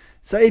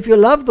 So if you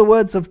love the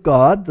words of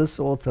God, this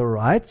author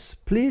writes,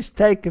 please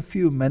take a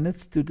few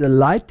minutes to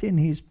delight in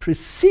his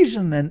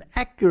precision and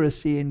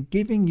accuracy in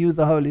giving you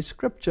the Holy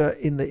Scripture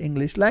in the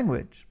English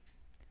language.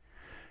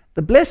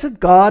 The blessed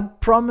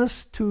God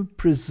promised to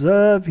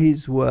preserve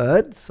his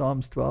word,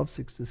 Psalms 12,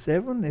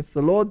 6-7. If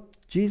the Lord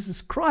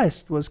Jesus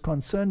Christ was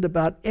concerned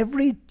about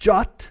every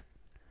jot,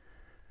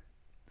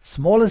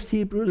 smallest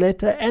Hebrew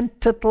letter and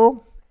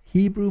tittle,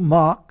 Hebrew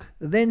Mark,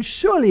 then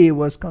surely he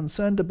was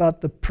concerned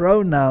about the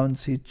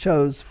pronouns he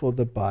chose for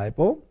the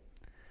Bible.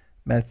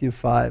 Matthew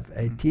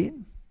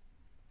 5:18.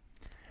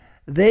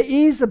 There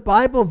is a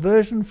Bible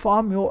version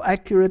far more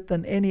accurate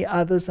than any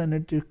others, and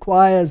it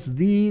requires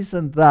these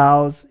and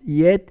thous,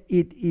 yet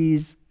it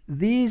is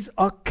these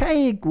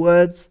archaic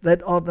words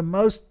that are the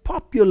most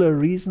popular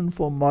reason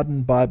for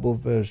modern Bible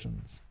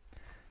versions.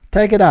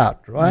 Take it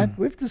out, right?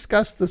 We've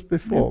discussed this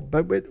before,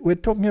 but we're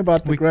talking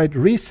about the Great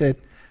Reset.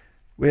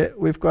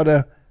 We've got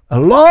a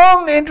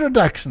long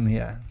introduction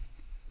here.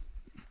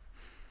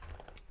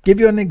 Give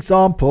you an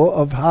example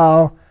of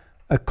how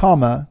a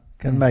comma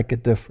can make a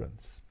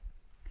difference.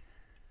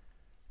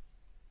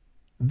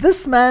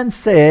 This man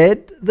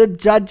said, the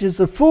judge is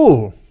a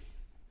fool.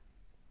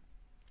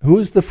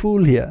 Who's the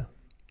fool here?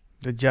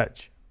 The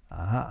judge.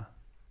 Aha.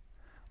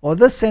 Or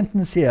this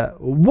sentence here,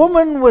 a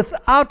woman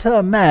without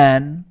her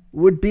man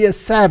would be a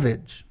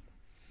savage.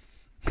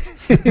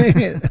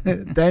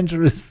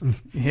 Dangerous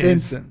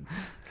sentence.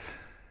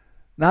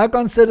 Now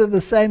consider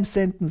the same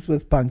sentence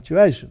with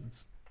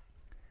punctuations.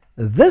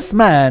 This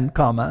man,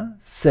 comma,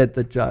 said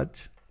the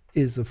judge,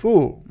 is a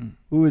fool.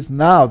 Who is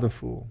now the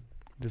fool?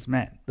 This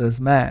man. This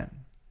man.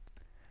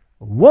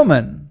 A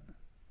woman,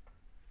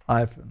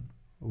 hyphen,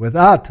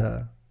 without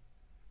her,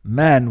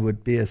 man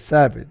would be a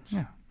savage.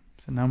 Yeah.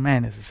 So now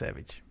man is a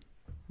savage.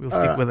 We'll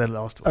stick with the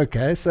last one.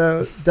 Okay,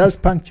 so does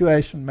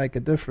punctuation make a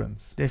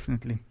difference?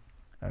 Definitely.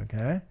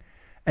 Okay.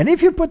 And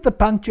if you put the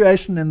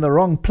punctuation in the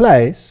wrong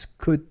place,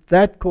 could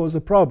that cause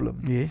a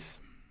problem? Yes.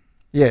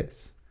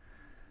 Yes.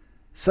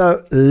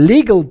 So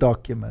legal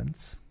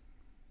documents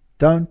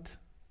don't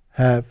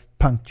have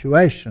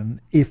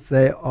punctuation if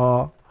they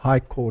are High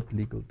Court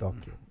legal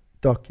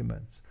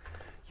documents.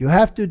 You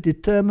have to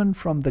determine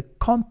from the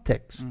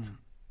context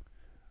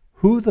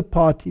who the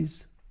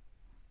parties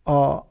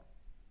are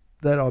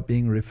that are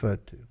being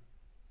referred to.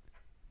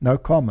 No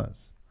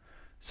commas.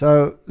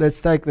 So let's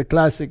take the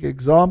classic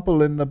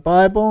example in the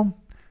Bible.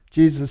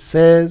 Jesus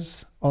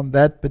says on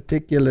that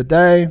particular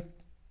day,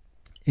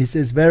 he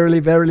says, verily,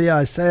 verily,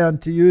 I say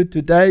unto you,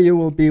 today you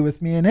will be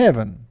with me in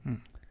heaven.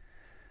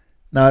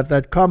 Now, if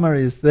that comma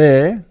is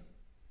there,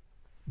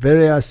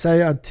 verily I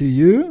say unto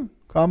you,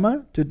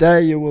 comma,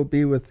 today you will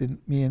be with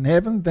me in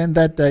heaven, then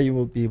that day you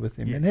will be with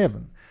him in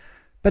heaven.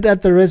 But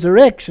at the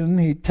resurrection,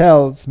 he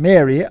tells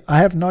Mary, I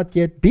have not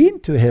yet been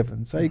to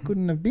heaven. So he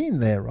couldn't have been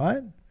there,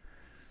 right?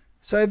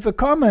 So if the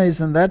comma is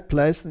in that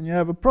place, then you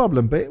have a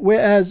problem. But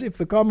whereas if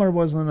the comma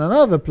was in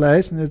another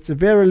place, and it's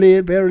verily,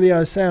 verily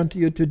I say unto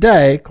you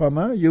today,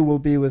 comma, you will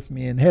be with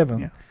me in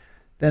heaven,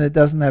 then it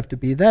doesn't have to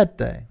be that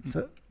day.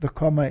 So the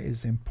comma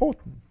is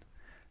important.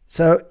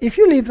 So if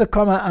you leave the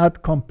comma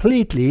out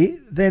completely,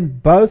 then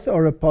both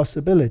are a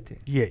possibility.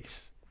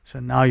 Yes. So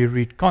now you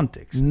read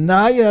context.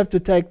 Now you have to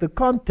take the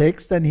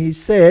context, and he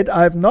said,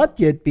 I have not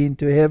yet been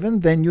to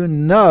heaven, then you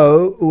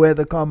know where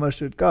the comma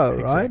should go,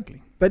 Exactly.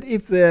 right? But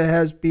if there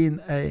has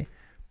been a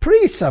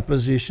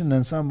presupposition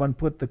and someone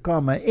put the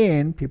comma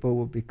in, people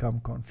will become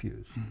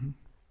confused,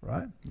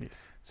 right?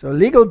 Yes. So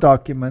legal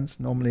documents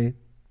normally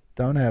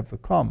don't have a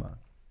comma.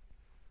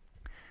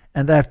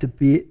 And they have to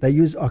be, they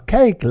use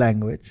archaic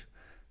language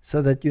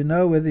so that you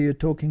know whether you're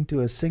talking to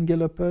a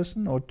singular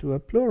person or to a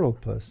plural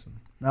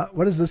person. Now,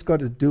 what has this got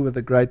to do with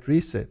the Great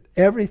Reset?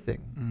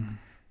 Everything.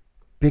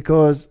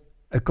 Because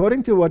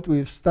according to what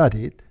we've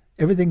studied,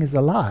 everything is a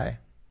lie.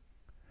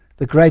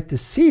 The great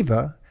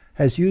deceiver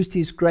has used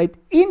his great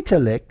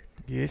intellect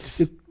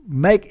to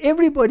make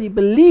everybody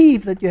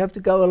believe that you have to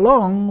go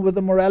along with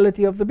the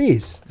morality of the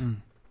beast.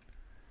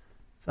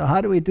 So how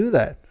do we do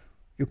that?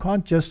 You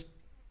can't just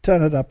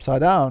turn it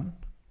upside down.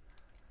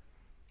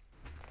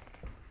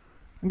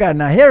 Okay,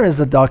 now here is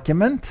a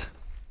document.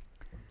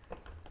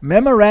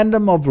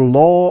 Memorandum of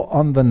Law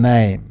on the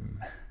Name.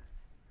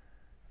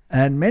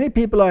 And many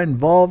people are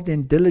involved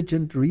in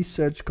diligent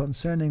research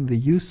concerning the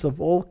use of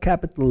all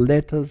capital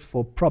letters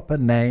for proper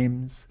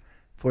names.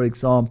 For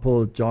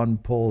example, John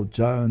Paul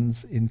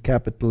Jones in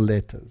capital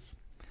letters.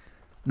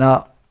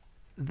 Now,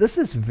 this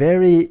is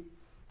very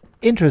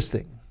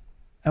interesting.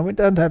 And we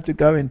don't have to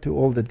go into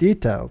all the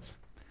details.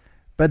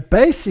 But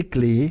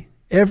basically,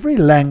 every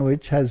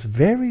language has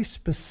very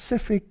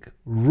specific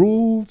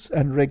rules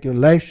and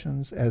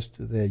regulations as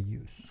to their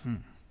use.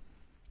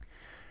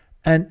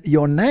 And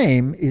your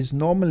name is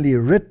normally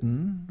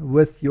written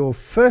with your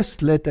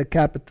first letter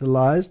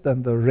capitalized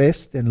and the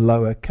rest in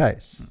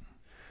lowercase.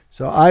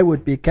 So I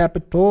would be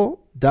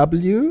capital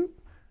W,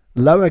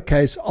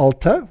 lowercase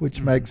Alta, which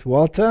makes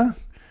Walter,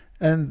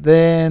 and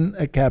then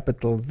a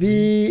capital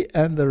V,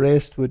 and the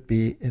rest would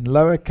be in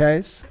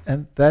lowercase,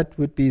 and that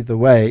would be the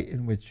way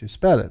in which you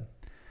spell it.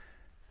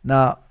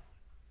 Now,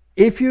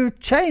 if you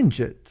change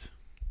it,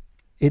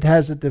 it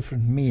has a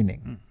different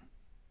meaning.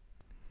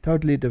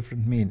 Totally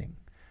different meaning.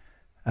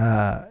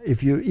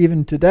 If you,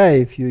 even today,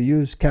 if you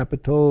use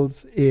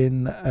capitals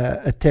in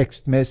a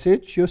text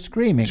message, you're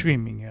screaming.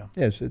 Screaming, yeah.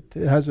 Yes, it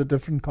has a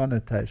different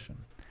connotation.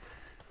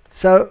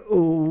 So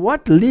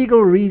what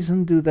legal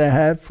reason do they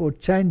have for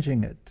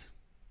changing it?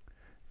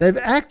 They've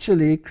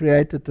actually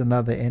created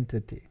another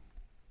entity.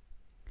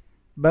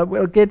 but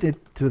we'll get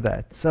to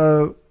that.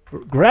 So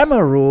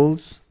grammar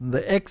rules,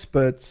 the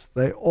experts,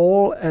 they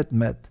all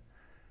admit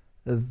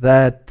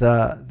that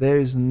there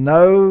is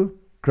no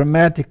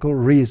grammatical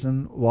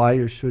reason why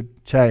you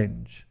should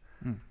change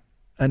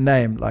a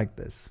name like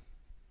this.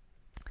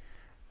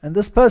 And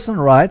this person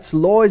writes,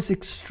 law is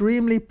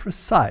extremely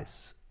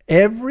precise.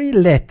 Every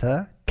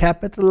letter,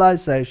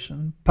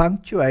 capitalization,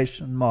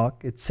 punctuation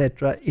mark,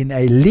 etc. in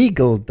a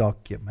legal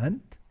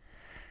document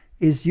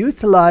is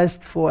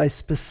utilized for a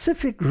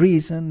specific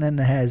reason and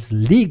has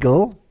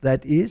legal,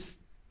 that is,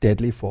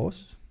 deadly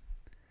force,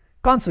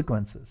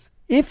 consequences.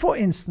 If, for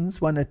instance,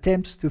 one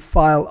attempts to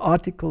file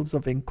articles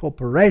of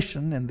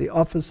incorporation in the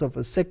office of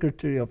a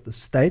Secretary of the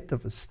State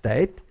of a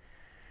state,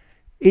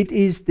 it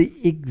is the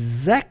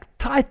exact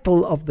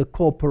title of the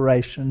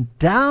corporation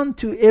down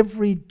to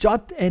every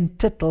jot and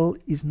tittle.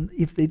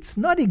 If it's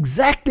not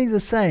exactly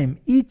the same,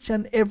 each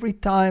and every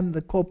time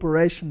the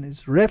corporation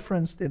is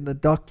referenced in the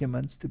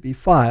documents to be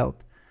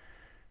filed,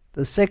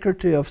 the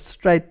Secretary of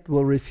State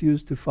will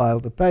refuse to file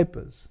the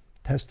papers.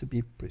 It has to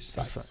be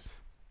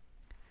precise.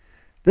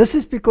 This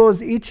is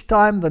because each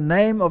time the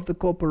name of the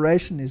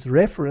corporation is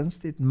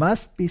referenced, it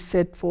must be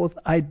set forth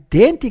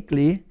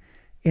identically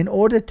in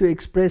order to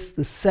express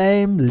the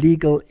same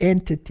legal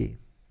entity.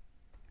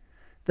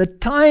 The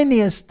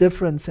tiniest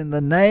difference in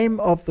the name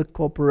of the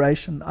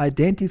corporation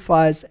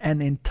identifies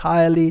an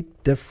entirely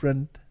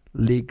different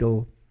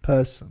legal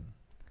person.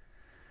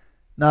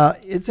 Now,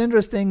 it's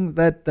interesting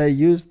that they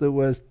use the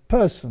word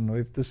person.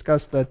 We've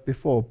discussed that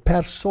before.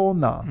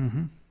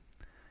 Persona,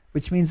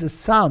 which means a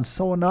sound.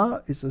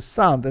 Sona is a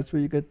sound. That's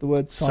where you get the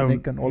word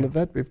sonic and all of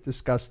that. We've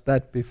discussed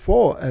that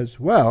before as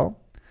well.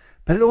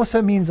 But it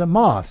also means a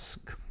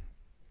mask.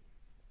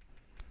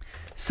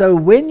 So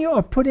when you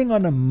are putting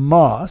on a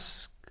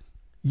mask,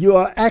 you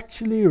are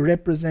actually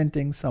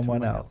representing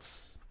someone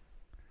else.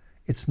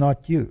 It's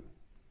not you.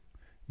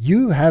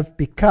 You have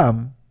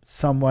become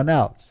someone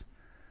else.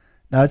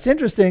 Now it's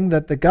interesting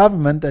that the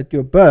government at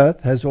your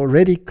birth has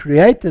already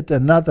created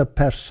another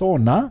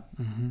persona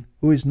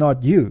who is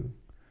not you,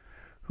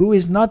 who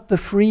is not the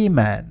free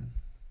man,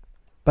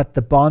 but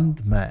the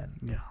bondman.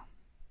 Yeah.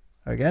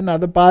 Okay, now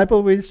the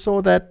Bible, we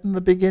saw that in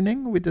the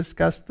beginning, we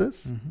discussed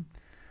this.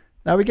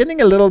 Now we're getting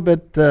a little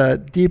bit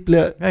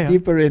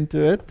deeper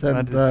into it,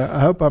 and I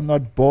hope I'm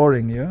not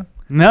boring you.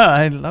 No,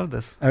 I love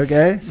this.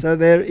 Okay, so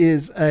there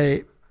is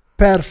a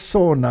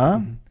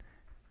persona,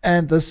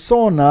 and the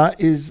sona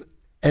is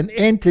an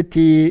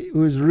entity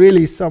who is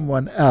really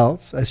someone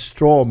else, a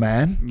straw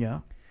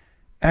man,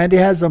 and he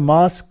has a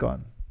mask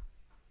on.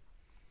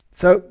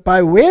 So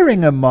by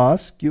wearing a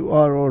mask, you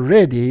are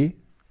already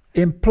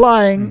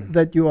implying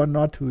that you are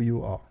not who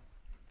you are.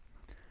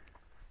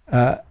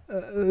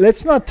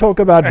 Let's not talk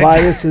about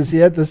biases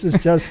yet. This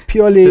is just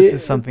purely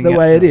the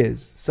way it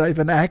is. So if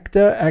an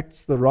actor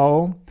acts the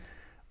role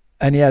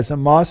and he has a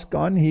mask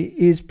on, he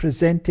is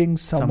presenting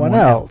someone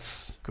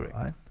else. Correct.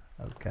 Right?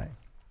 Okay.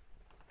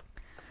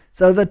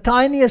 So the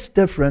tiniest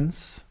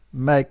difference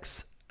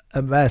makes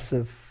a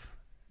massive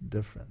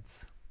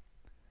difference.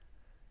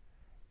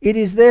 It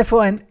is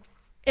therefore an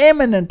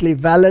eminently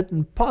valid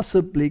and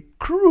possibly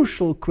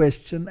crucial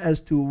question as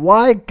to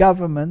why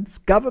governments,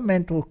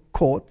 governmental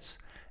courts,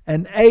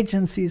 and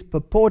agencies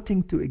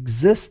purporting to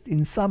exist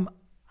in some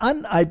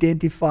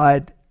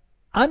unidentified,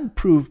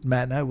 unproved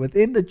manner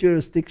within the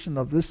jurisdiction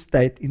of this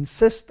state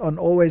insist on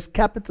always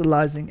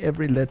capitalizing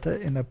every letter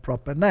in a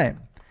proper name.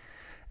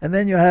 And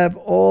then you have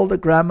all the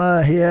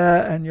grammar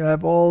here, and you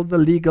have all the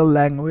legal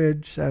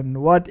language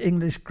and what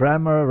English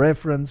grammar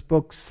reference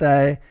books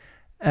say,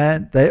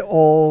 and they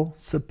all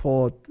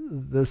support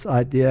this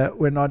idea.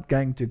 We're not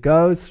going to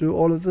go through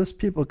all of this.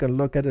 People can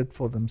look at it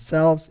for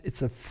themselves.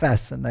 It's a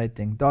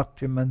fascinating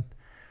document,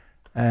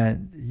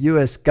 and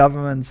US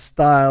government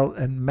style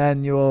and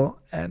manual,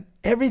 and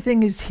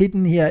everything is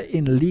hidden here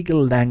in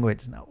legal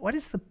language. Now, what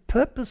is the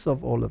purpose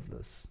of all of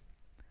this?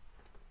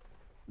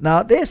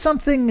 Now, there's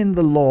something in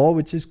the law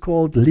which is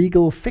called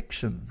legal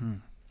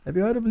fiction. Have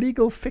you heard of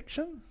legal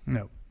fiction?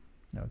 No.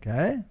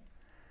 Okay.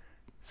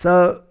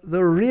 So,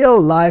 the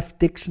Real Life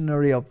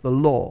Dictionary of the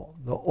Law,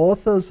 the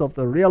authors of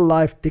the Real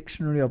Life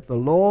Dictionary of the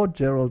Law,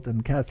 Gerald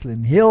and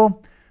Kathleen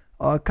Hill,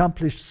 are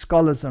accomplished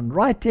scholars in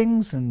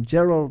writings, and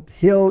Gerald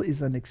Hill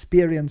is an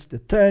experienced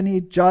attorney,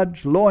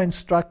 judge, law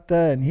instructor,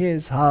 and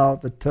here's how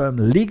the term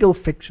legal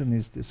fiction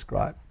is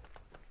described.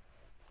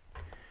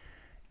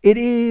 It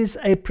is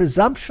a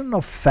presumption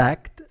of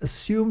fact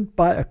assumed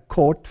by a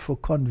court for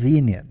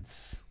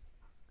convenience.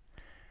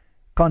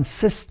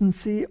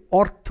 Consistency,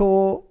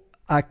 ortho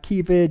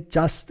archive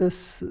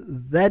justice,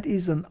 that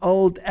is an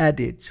old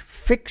adage.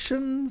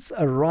 Fictions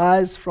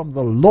arise from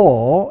the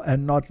law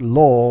and not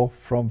law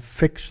from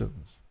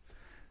fictions.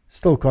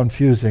 Still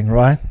confusing,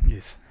 right?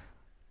 Yes.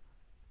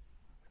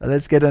 So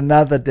let's get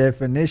another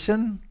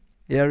definition.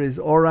 Here is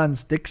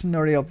Oran's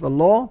Dictionary of the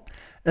Law.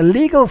 A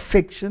legal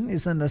fiction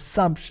is an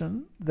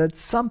assumption that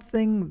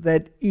something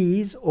that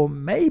is or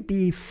may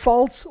be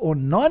false or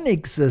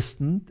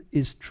non-existent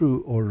is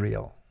true or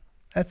real.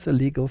 That's a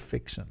legal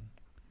fiction.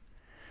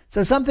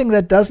 So something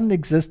that doesn't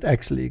exist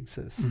actually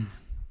exists.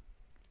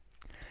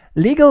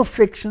 Legal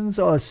fictions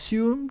are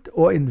assumed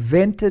or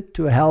invented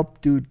to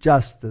help do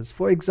justice.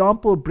 For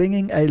example,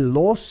 bringing a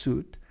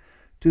lawsuit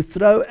to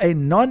throw a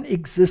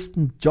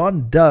non-existent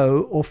John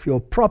Doe off your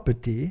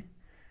property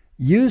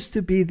used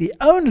to be the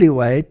only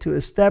way to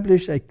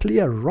establish a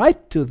clear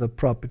right to the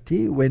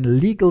property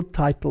when legal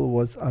title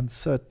was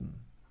uncertain.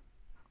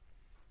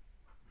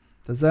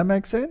 Does that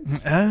make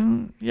sense?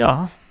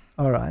 Yeah.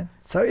 All right.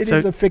 So it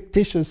is a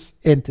fictitious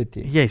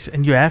entity. Yes,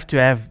 and you have to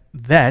have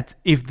that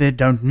if they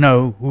don't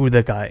know who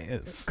the guy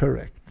is.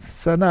 Correct.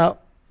 So now,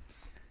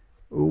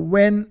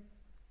 when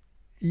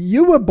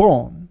you were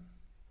born,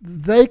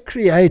 they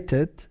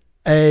created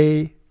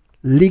a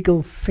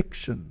legal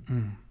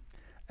fiction,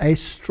 a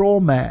straw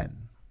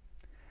man,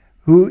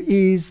 who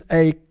is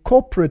a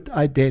corporate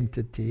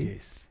identity,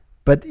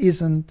 but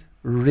isn't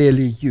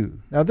really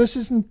you. Now, this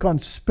isn't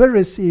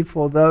conspiracy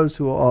for those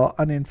who are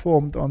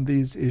uninformed on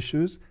these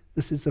issues.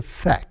 This is a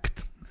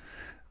fact.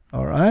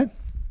 All right?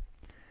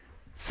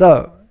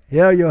 So,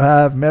 here you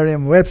have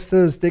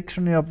Merriam-Webster's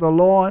Dictionary of the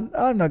Law, and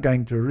I'm not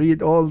going to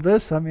read all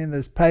this. I mean,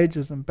 there's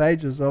pages and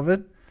pages of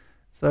it,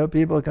 so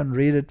people can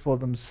read it for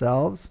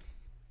themselves.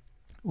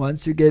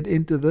 Once you get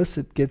into this,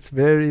 it gets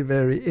very,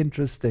 very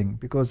interesting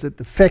because it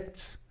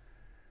affects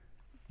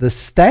the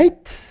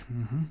state,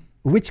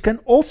 which can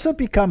also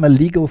become a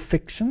legal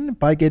fiction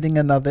by getting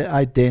another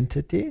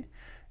identity,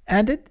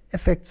 and it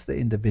affects the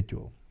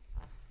individual.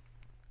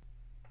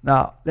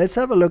 Now, let's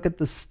have a look at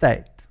the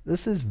state.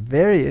 This is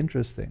very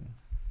interesting.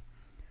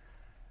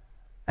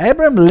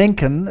 Abraham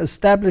Lincoln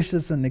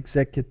establishes an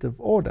executive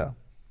order.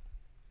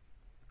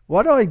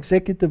 What are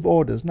executive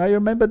orders? Now, you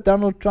remember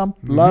Donald Trump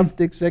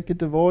loved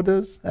executive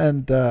orders,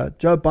 and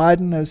Joe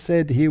Biden has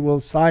said he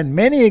will sign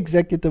many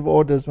executive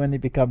orders when he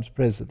becomes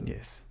president.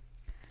 Yes.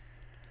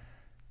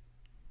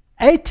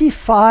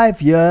 85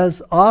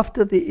 years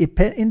after the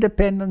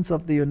independence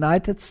of the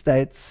United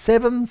States,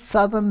 7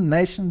 southern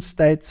nation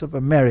states of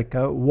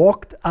America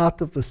walked out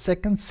of the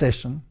second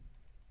session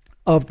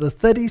of the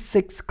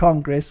 36th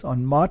Congress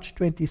on March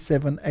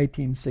 27,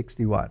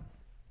 1861.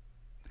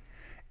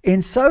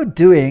 In so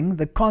doing,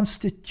 the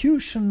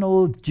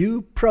constitutional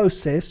due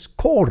process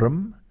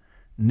quorum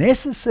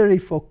necessary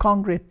for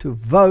Congress to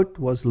vote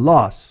was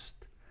lost,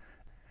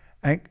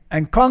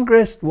 and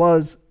Congress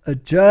was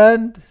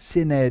adjourned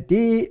sine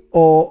die,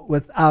 or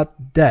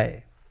without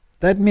day.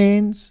 That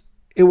means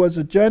it was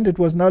adjourned, it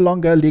was no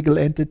longer a legal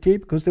entity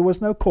because there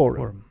was no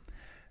quorum.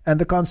 And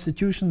the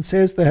Constitution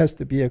says there has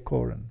to be a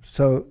quorum.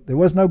 So there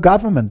was no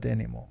government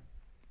anymore.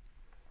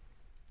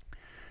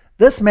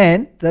 This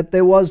meant that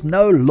there was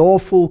no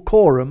lawful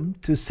quorum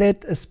to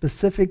set a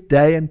specific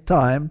day and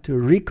time to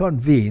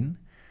reconvene,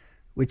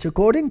 which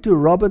according to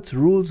Robert's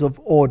Rules of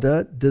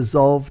Order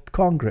dissolved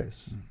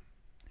Congress.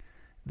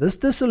 This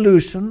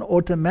dissolution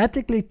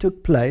automatically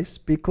took place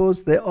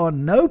because there are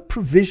no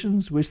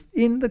provisions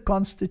within the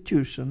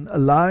Constitution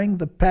allowing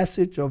the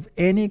passage of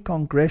any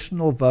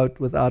congressional vote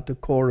without a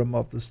quorum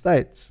of the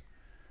states.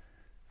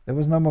 There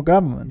was no more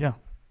government. Yeah.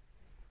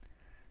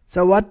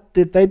 So what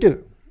did they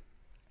do?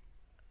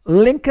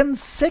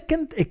 Lincoln's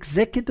second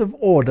executive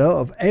order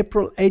of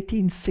April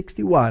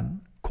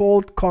 1861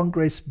 called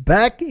Congress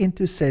back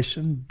into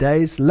session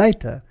days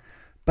later,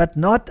 but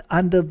not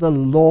under the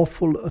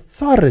lawful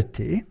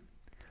authority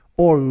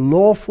or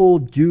lawful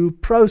due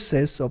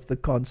process of the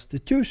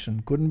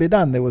Constitution. Couldn't be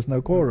done. There was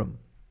no quorum.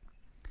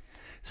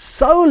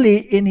 Solely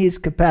in his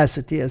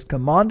capacity as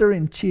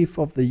Commander-in-Chief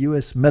of the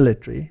U.S.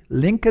 military,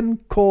 Lincoln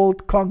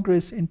called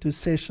Congress into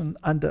session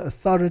under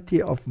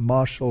authority of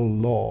martial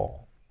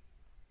law.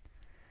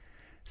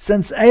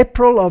 Since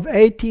April of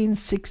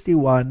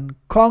 1861,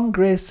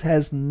 Congress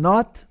has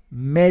not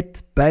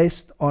met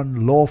based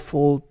on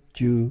lawful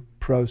due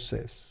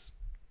process.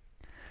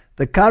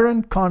 The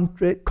current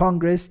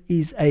Congress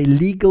is a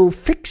legal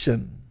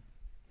fiction.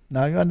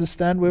 Now you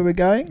understand where we're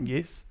going?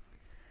 Yes.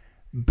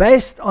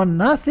 Based on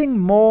nothing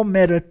more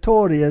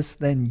meritorious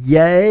than,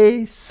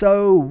 yea,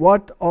 so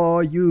what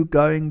are you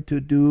going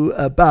to do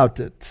about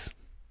it?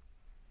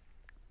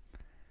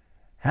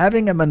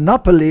 Having a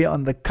monopoly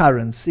on the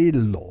currency,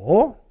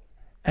 law,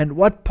 and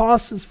what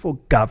passes for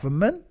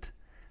government,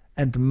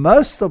 and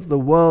most of the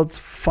world's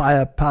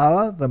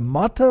firepower, the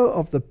motto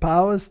of the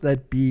powers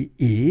that be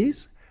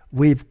is,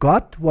 we've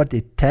got what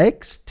it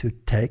takes to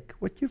take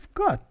what you've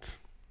got.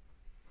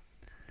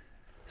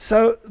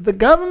 So the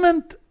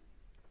government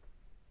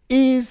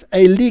is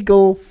a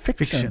legal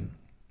fiction.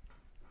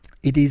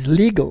 It is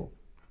legal,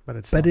 but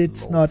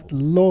it's not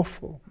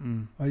lawful.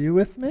 Are you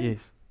with me?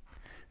 Yes.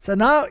 So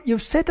now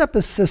you've set up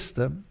a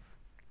system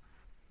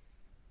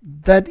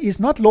that is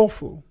not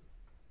lawful,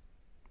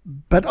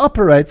 but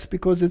operates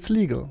because it's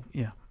legal.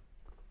 Yeah.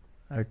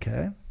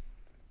 Okay.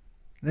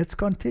 Let's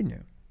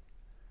continue.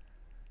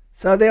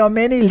 So there are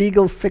many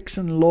legal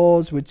fiction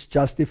laws which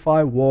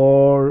justify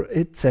war,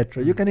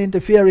 etc. You can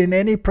interfere in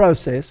any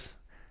process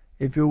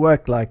if you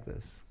work like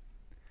this.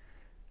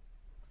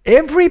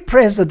 Every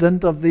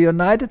president of the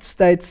United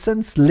States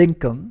since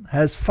Lincoln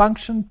has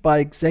functioned by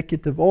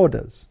executive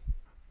orders.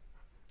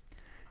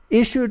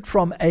 issued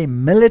from a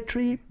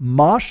military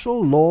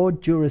martial law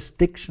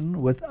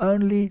jurisdiction with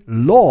only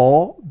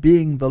law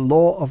being the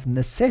law of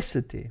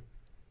necessity.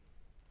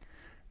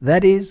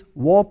 That is,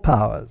 war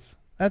powers.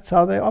 That's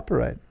how they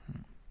operate.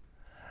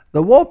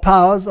 The war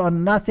powers are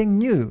nothing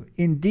new.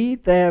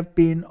 Indeed, they have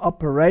been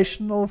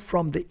operational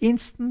from the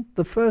instant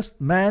the first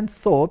man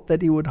thought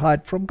that he would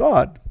hide from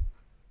God.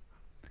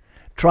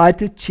 Try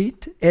to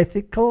cheat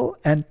ethical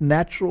and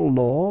natural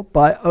law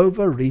by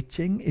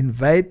overreaching,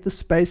 invade the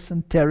space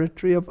and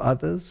territory of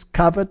others,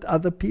 covet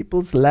other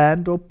people's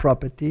land or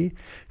property,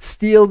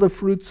 steal the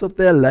fruits of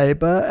their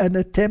labor, and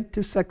attempt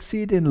to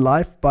succeed in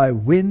life by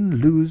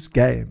win-lose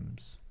games.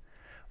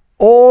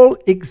 All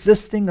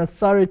existing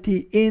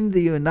authority in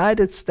the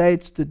United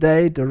States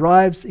today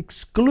derives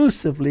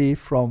exclusively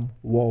from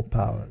war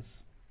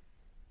powers.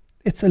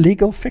 It's a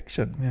legal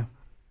fiction. Yeah.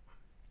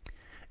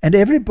 And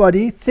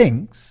everybody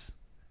thinks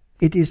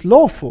it is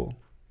lawful.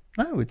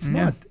 No, it's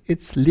not.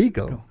 It's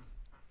legal. Cool.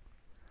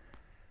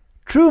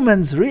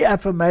 Truman's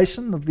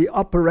reaffirmation of the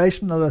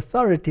operational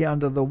authority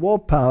under the war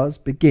powers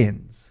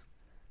begins.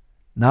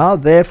 Now,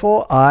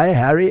 therefore, I,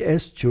 Harry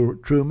S.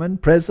 Truman,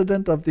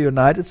 President of the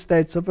United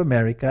States of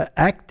America,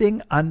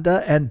 acting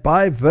under and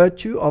by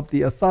virtue of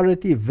the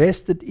authority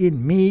vested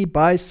in me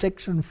by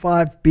Section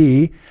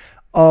 5B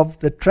of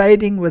the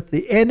Trading with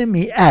the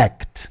Enemy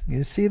Act.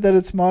 You see that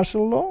it's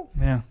martial law?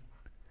 Yeah.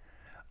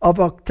 Of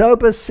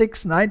October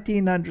 6,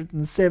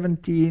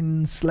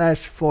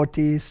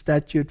 1917/40,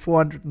 Statute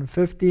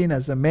 415,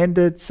 as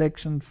amended,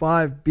 Section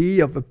 5B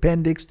of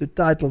Appendix to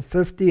Title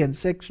 50 and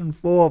Section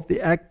 4 of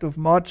the Act of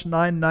March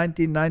 9,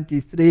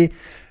 1993,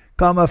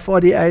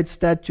 48,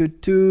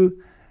 Statute 2,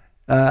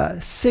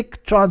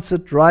 Sic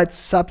transit rights,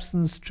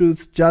 substance,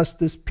 truth,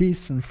 justice,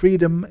 peace, and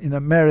freedom in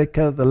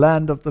America, the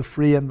land of the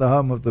free and the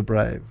home of the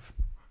brave.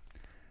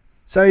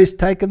 So he's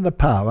taken the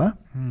power,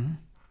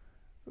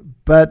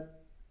 but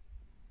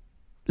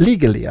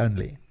legally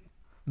only,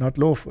 not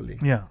lawfully.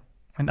 Yeah.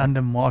 And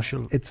under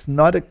martial. It's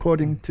not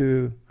according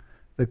to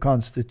the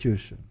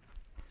Constitution.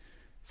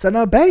 So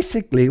now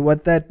basically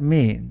what that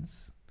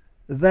means,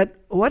 that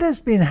what has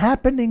been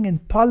happening in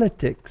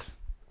politics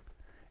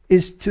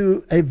is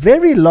to a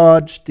very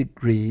large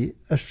degree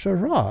a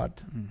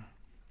charade.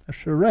 A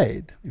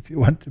charade, if you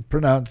want to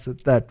pronounce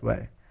it that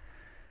way.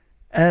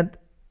 And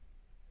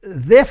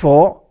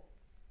therefore,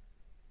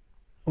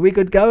 we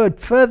could go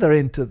further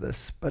into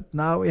this, but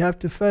now we have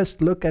to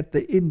first look at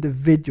the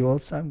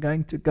individuals. So I'm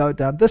going to go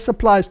down. This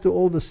applies to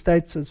all the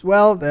states as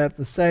well. They have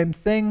the same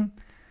thing.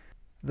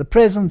 The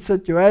present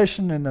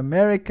situation in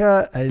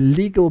America, a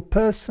legal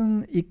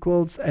person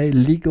equals a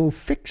legal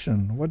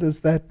fiction. What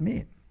does that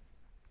mean?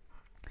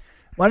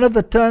 One of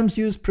the terms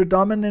used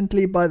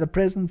predominantly by the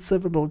present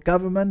civil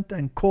government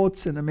and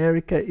courts in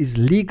America is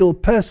legal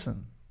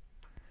person.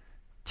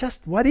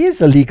 Just what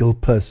is a legal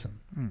person?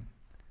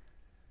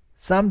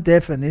 Some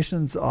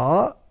definitions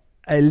are: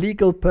 a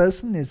legal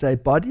person is a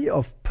body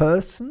of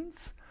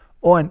persons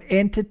or an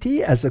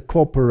entity as a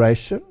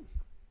corporation,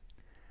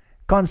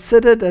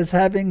 considered as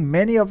having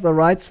many of the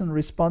rights and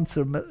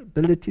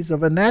responsibilities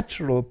of a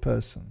natural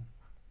person,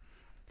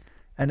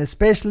 and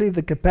especially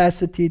the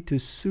capacity to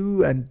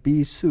sue and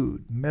be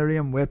sued.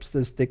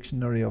 Merriam-Webster's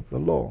Dictionary of the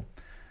Law.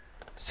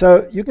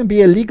 So you can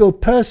be a legal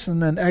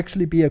person and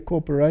actually be a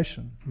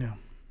corporation. Yeah.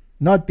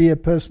 Not be a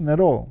person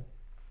at all.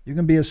 You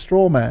can be a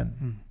straw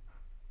man.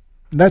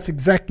 That's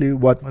exactly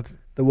what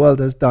the world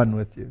has done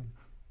with you.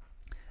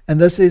 And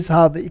this is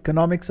how the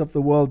economics of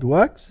the world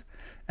works.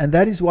 And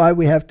that is why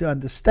we have to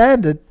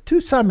understand it to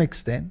some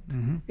extent.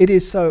 It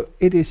is so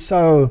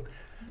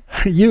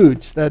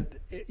huge that,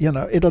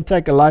 it'll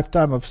take a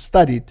lifetime of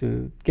study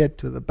to get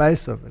to the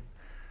base of it.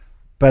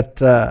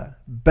 But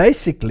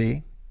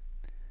basically,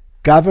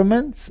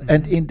 governments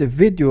and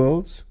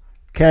individuals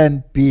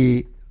can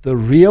be the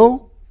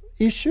real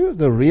issue,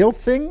 the real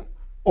thing,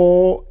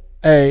 or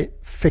a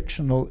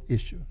fictional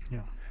issue.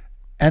 Yeah.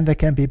 And they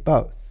can be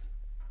both.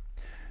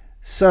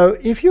 So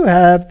if you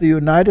have the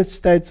United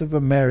States of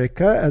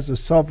America as a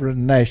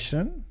sovereign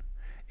nation,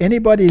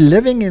 anybody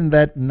living in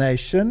that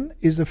nation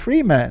is a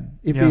free man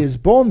if he is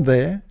born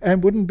there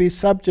and wouldn't be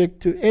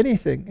subject to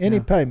anything, any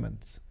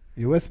payments.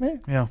 You with me?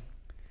 Yeah.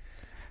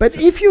 But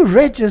if you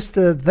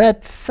register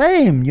that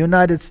same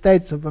United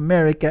States of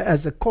America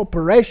as a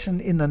corporation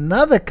in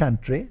another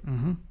country,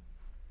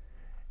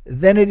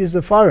 then it is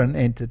a foreign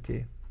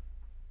entity.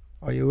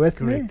 Are you with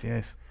me? Correct,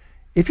 yes.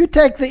 If you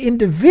take the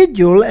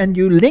individual and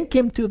you link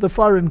him to the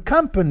foreign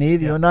company,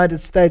 the United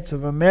States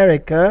of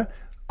America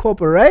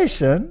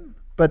corporation,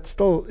 but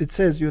still it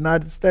says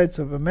United States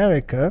of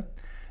America,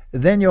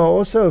 then you're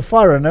also a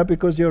foreigner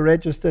because you're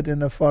registered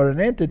in a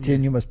foreign entity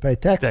and you must pay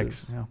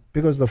taxes.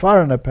 Because the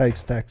foreigner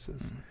pays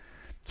taxes.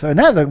 So in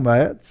other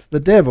words, the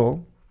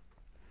devil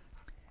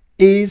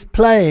is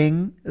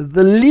playing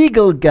the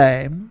legal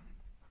game,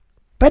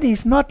 but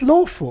he's not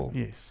lawful.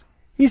 Yes.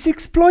 He's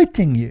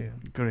exploiting you.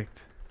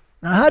 Correct.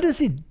 Now, how does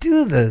he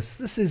do this?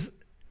 This is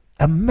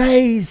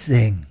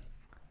amazing.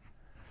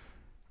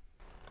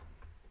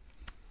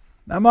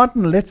 Now,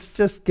 Martin, let's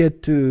just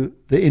get to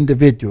the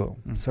individual.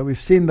 So we've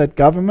seen that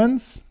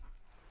governments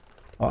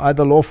are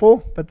either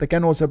lawful, but they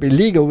can also be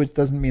legal, which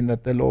doesn't mean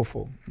that they're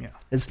lawful. Yeah.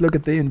 Let's look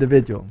at the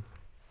individual.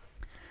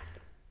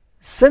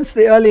 Since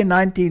the early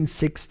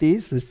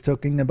 1960s, this is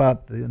talking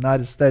about the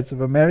United States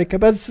of America,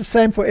 but it's the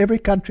same for every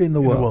country in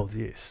the world.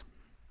 Yes.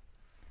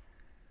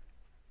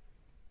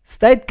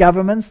 State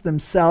governments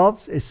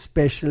themselves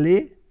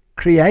especially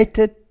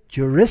created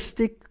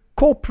juristic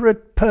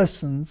corporate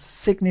persons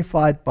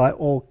signified by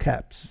all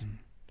caps.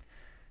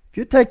 If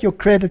you take your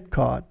credit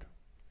card,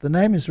 the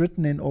name is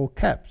written in all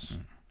caps.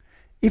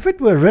 If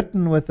it were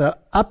written with a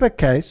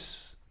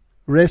uppercase,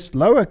 rest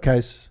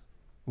lowercase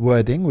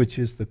wording, which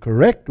is the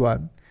correct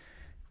one,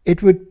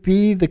 it would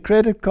be the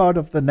credit card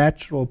of the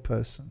natural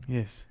person.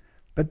 Yes.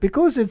 But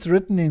because it's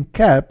written in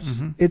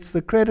caps, it's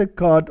the credit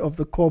card of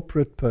the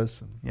corporate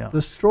person. Yeah.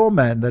 The straw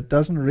man that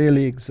doesn't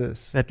really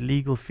exist. That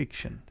legal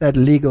fiction. That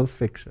legal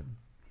fiction.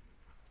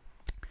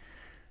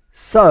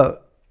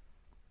 So,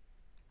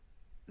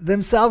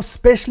 themselves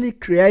specially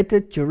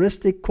created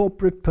juristic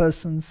corporate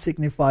persons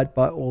signified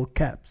by all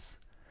caps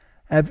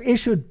have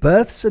issued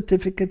birth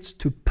certificates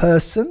to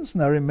persons.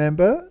 Now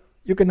remember,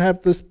 you can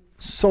have this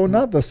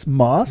persona, this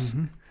mask,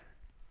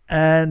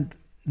 and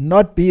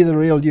not be the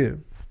real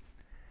you.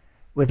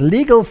 With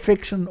legal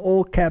fiction,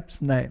 all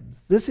caps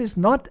names. This is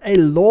not a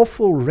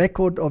lawful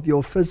record of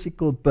your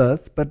physical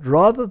birth, but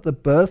rather the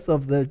birth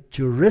of the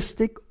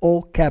juristic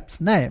all caps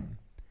name.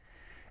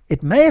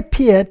 It may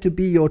appear to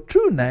be your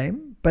true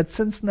name, but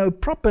since no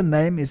proper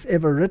name is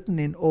ever written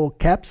in all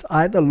caps,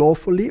 either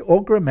lawfully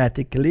or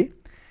grammatically,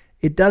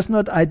 it does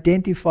not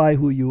identify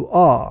who you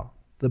are.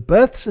 The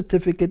birth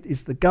certificate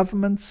is the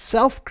government's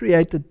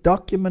self-created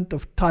document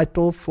of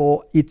title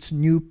for its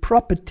new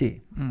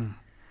property.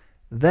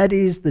 That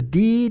is the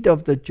deed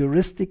of the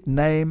juristic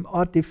name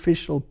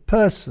artificial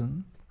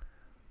person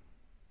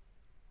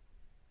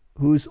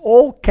whose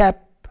all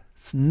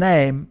caps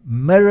name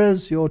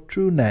mirrors your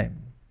true name.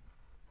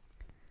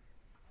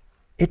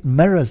 It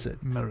mirrors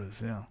it.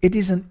 Mirrors, yeah. It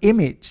is an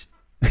image.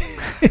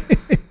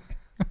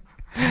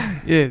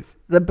 Yes.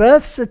 The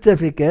birth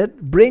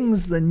certificate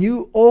brings the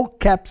new all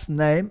caps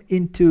name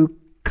into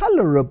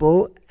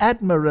colorable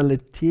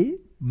admiralty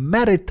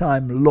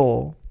maritime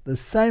law, the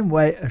same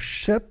way a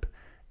ship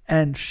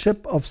and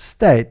ship of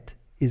state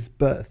is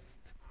birthed.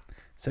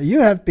 So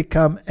you have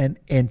become an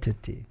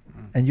entity,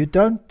 and you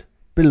don't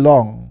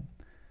belong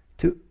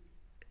to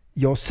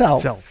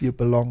yourself. You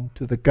belong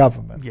to the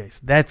government. Yes,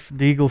 that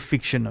legal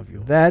fiction of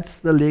yours. That's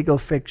the legal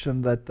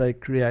fiction that they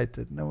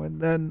created. Now,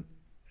 and then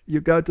you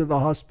go to the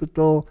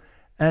hospital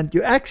and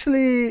you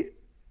actually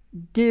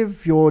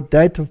give your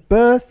date of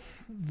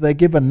birth, they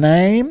give a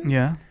name,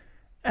 Yeah.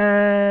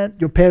 and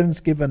your parents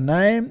give a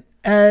name,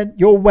 and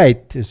your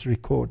weight is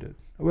recorded.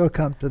 We'll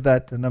come to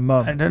that in a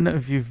moment. I don't know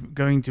if you're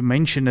going to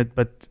mention it,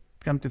 but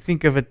come to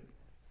think of it,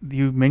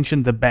 you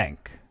mentioned the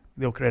bank,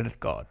 your credit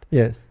card.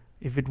 Yes.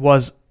 If it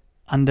was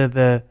under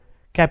the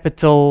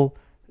capital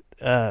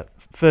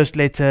first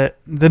letter,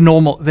 the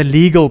normal, the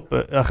legal,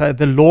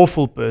 the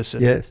lawful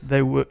person, Yes.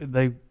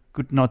 they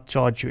could not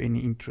charge you any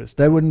interest.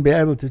 They wouldn't be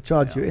able to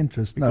charge you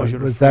interest, no, Because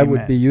you're a because free that would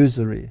man. be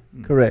usury.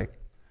 Correct.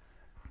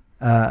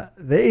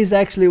 There is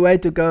actually a way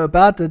to go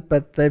about it,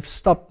 but they've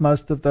stopped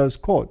most of those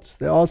courts.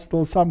 There are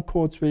still some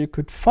courts where you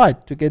could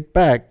fight to get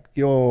back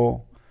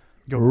your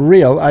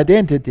real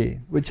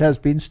identity, which has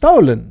been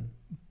stolen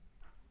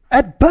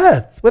at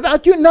birth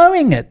without you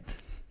knowing it.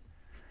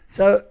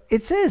 So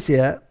it says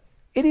here,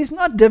 it is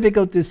not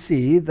difficult to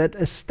see that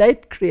a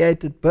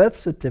state-created birth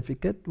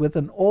certificate with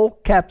an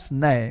all-caps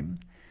name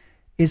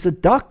is a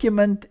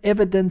document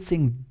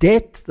evidencing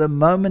debt the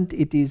moment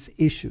it is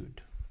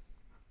issued.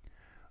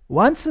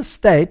 Once a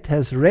state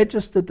has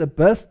registered a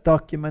birth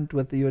document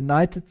with the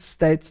United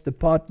States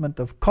Department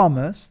of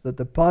Commerce, the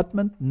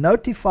department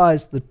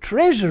notifies the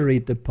Treasury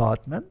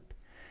Department,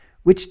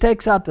 which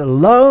takes out a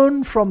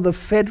loan from the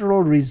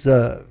Federal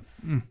Reserve.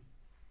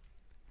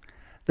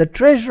 The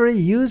Treasury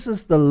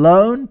uses the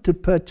loan to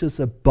purchase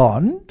a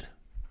bond.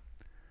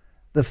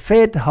 The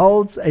Fed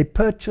holds a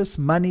purchase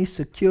money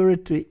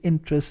security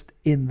interest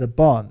in the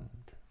bond.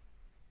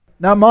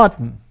 Now,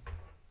 Martin,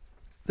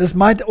 this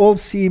might all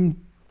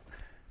seem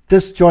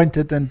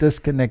disjointed and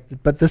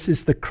disconnected, but this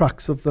is the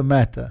crux of the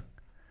matter.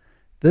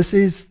 This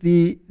is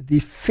the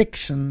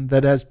fiction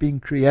that has been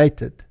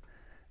created,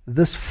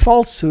 this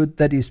falsehood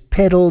that is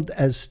peddled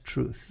as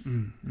truth.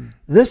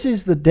 This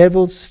is the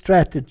devil's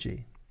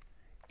strategy.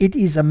 It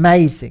is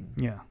amazing,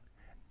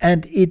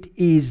 and it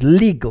is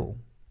legal,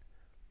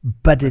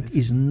 but it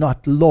is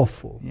not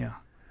lawful.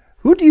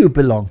 Who do you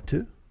belong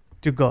to?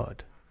 To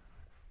God.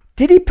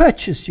 Did he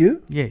purchase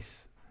you?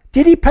 Yes.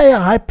 Did he pay a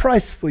high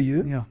price for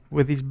you? Yeah,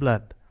 with his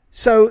blood.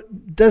 So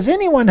does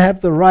anyone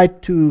have the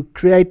right to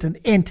create an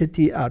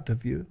entity out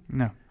of you?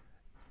 No.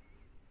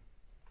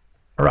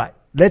 All right,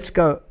 let's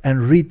go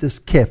and read this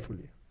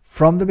carefully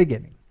from the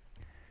beginning.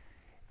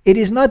 It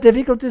is not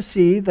difficult to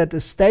see that a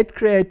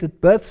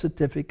state-created birth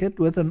certificate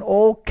with an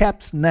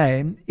all-caps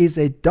name is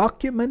a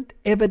document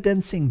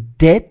evidencing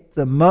debt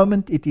the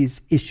moment it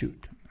is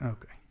issued.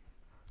 Okay.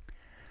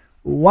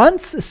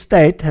 Once a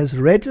state has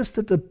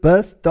registered a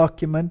birth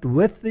document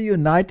with the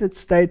United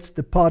States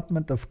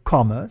Department of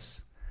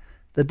Commerce,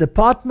 the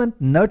department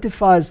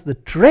notifies the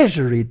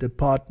Treasury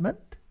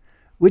Department,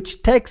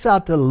 which takes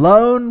out a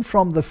loan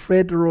from the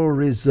Federal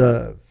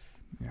Reserve.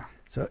 Yeah.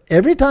 So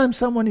every time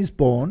someone is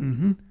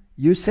born,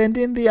 you send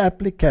in the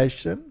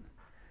application,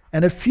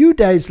 and a few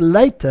days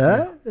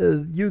later,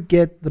 you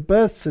get the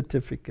birth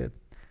certificate.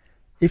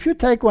 If you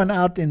take one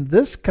out in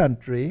this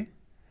country,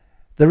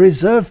 the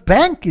Reserve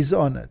Bank is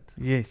on it.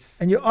 Yes.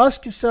 And you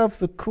ask yourself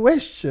the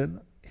question,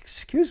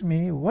 excuse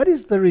me, what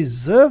is the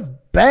Reserve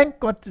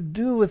Bank got to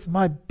do with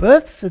my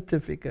birth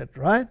certificate,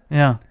 right?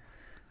 Yeah.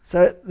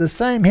 So the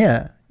same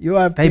here. You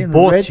have They been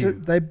bought you.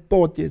 They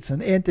bought you. It's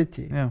an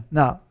entity. Yeah.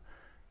 Now,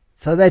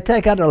 so they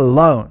take out a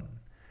loan.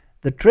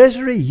 The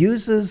Treasury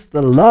uses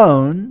the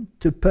loan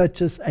to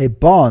purchase a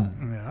bond.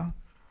 Yeah.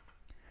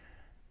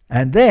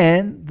 And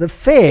then the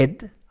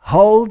Fed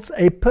holds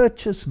a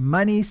purchase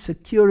money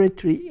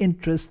security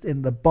interest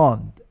in the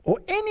bond. Or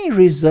any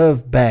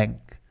reserve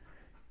bank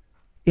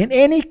in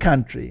any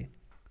country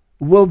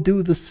will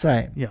do the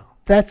same. Yeah.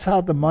 That's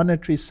how the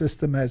monetary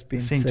system has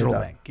been Central set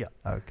up. bank. Yeah.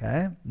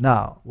 Okay.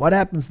 Now, what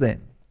happens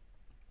then?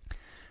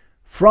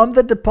 From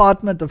the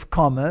Department of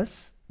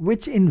Commerce,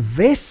 which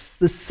invests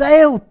the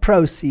sale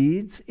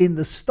proceeds in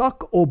the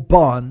stock or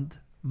bond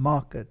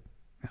market.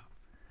 Yeah.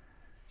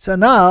 So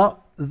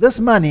now, this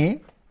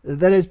money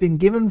that has been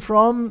given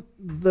from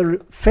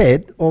the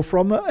Fed or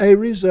from a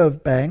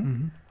reserve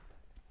bank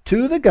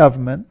to the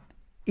government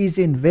is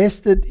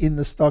invested in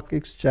the stock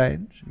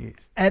exchange,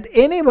 Yes. and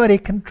anybody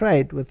can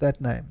trade with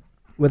that name,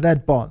 with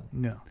that bond.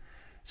 Yeah.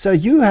 So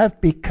you have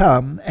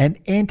become an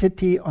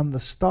entity on the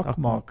stock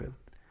market,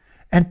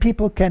 and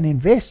people can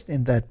invest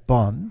in that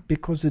bond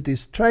because it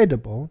is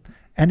tradable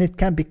and it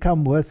can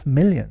become worth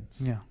millions.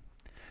 Yeah.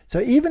 So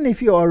even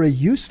if you are a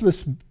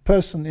useless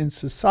person in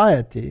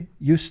society,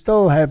 you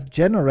still have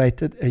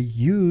generated a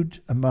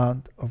huge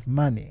amount of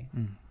money.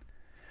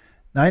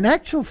 Now, in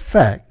actual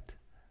fact,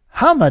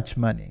 how much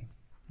money?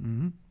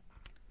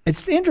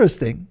 It's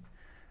interesting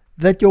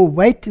that your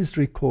weight is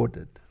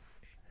recorded.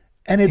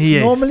 And it's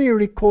Yes. normally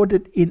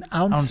recorded in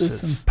ounces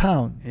Ounces. and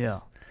pounds. Yeah.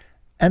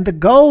 And the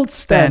gold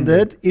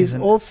standard is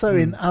isn't- also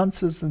in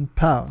ounces and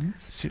pounds.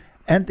 So,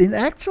 And in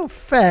actual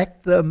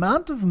fact, the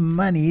amount of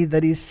money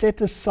that is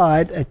set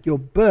aside at your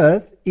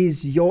birth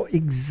is your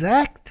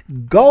exact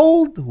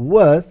gold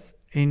worth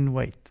in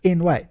weight.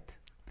 in weight.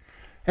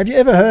 Have you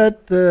ever heard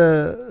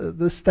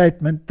the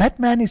statement, that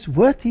man is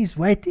worth his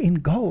weight in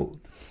gold?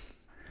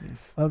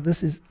 Yes. Well,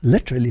 this is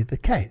literally the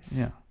case.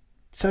 Yeah.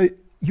 So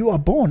you are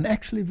born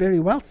actually very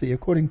wealthy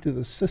according to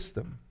the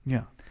system.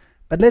 Yeah.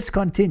 But let's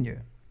continue.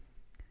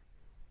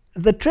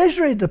 The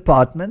Treasury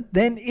Department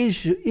then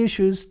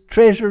issues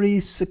Treasury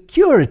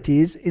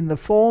securities in the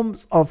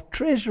forms of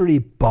Treasury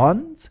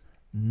bonds,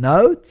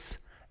 notes,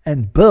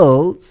 and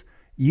bills,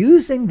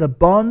 using the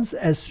bonds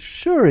as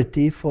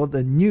surety for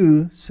the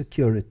new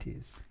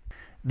securities.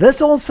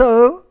 This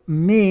also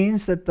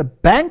means that the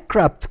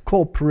bankrupt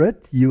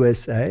corporate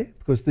USA,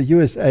 because the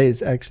USA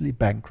is actually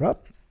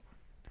bankrupt,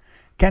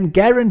 can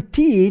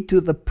guarantee to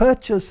the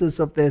purchasers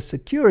of their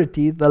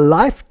security the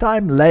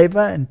lifetime labor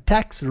and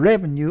tax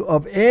revenue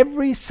of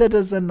every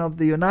citizen of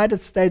the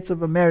United States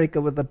of America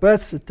with a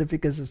birth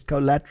certificate as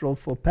collateral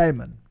for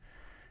payment.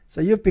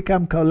 So you've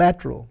become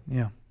collateral.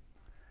 Yeah.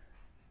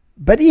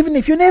 But even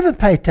if you never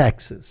pay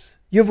taxes,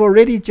 you've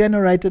already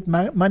generated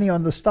money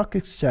on the stock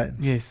exchange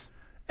Yes.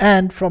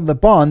 and from the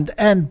bond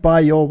and by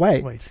your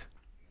weight. Wait.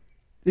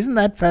 Isn't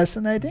that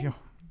fascinating? Yeah.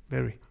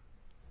 Very.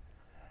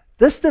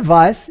 This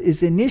device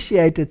is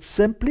initiated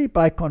simply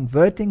by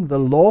converting the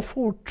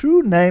lawful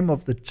true name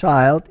of the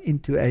child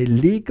into a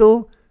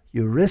legal,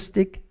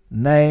 heuristic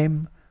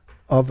name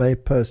of a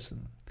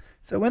person.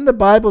 So when the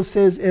Bible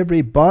says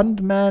every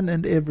bondman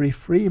and every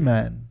free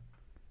man,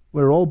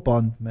 we're all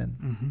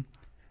bondmen,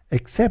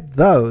 except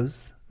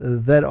those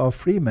that are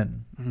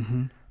freemen,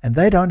 and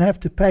they don't have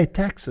to pay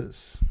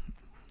taxes.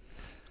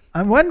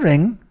 I'm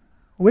wondering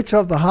which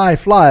of the high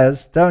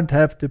flyers don't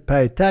have to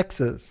pay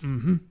taxes.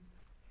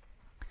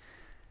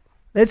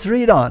 Let's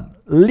read on.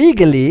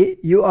 Legally,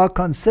 you are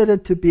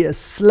considered to be a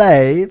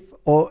slave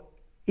or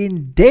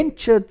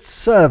indentured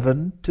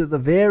servant to the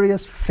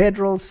various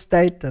federal,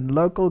 state, and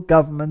local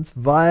governments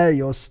via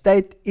your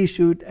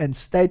state-issued and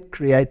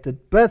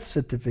state-created birth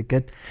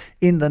certificate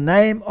in the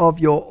name of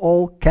your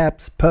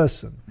all-caps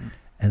person.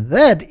 And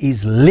that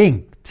is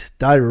linked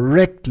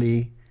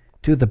directly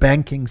to the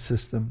banking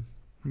system,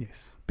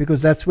 Yes.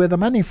 because that's where the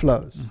money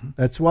flows.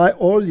 That's why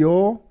all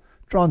your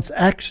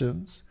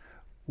transactions,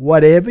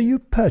 whatever you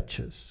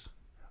purchase,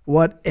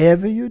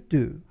 whatever you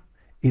do,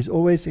 is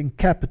always in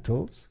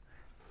capitals,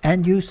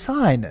 and you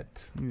sign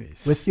it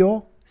Yes. with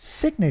your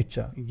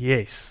signature.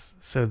 Yes.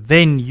 So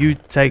then you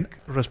take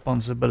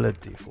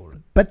responsibility for it.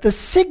 But the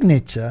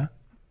signature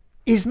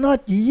is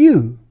not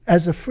you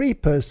as a free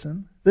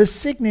person. The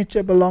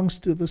signature belongs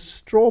to the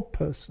straw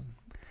person.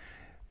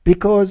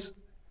 Because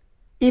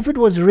if it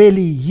was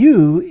really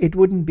you, it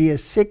wouldn't be a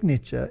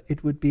signature,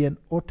 it would be an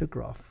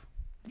autograph.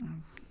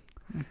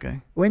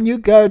 Okay. When you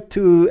go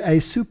to a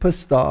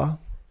superstar,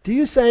 do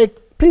you say,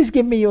 please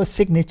give me your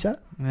signature?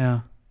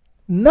 Yeah.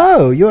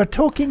 No, you're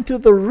talking to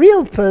the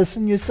real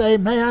person. You say,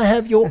 may I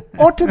have your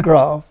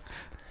autograph?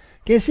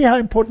 Can you see how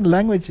important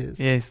language is?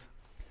 Yes.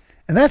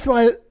 And that's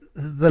why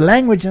the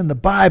language in the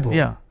Bible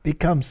Yeah.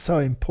 becomes so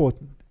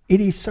important. It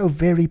is so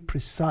very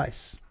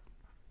precise.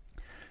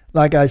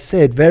 Like I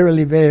said,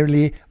 verily,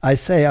 verily, I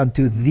say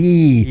unto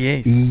thee,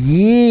 Yes.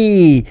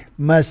 ye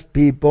must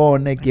be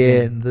born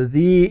again. The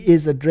thee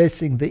is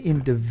addressing the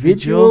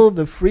individual,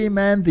 the free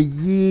man. The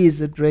ye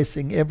is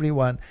addressing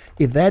everyone.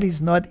 If that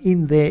is not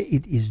in there,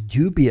 it is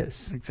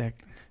dubious.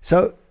 Exactly.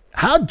 So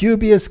how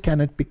dubious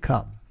can it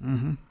become?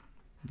 Mm-hmm.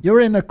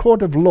 You're in a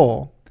court of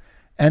law,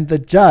 and the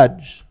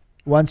judge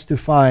wants to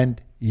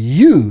find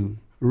you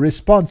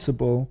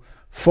responsible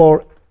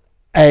for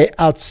a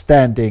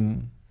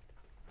outstanding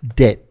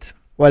debt,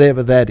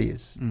 whatever that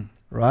is,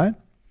 right?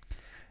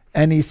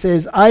 And he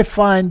says, I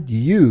find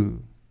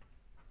you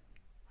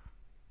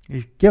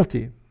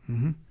guilty.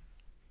 Mm-hmm.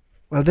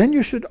 Well, then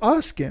you should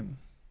ask him,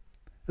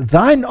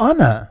 thine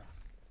honor,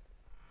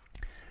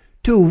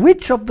 to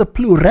which of the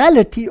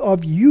plurality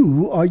of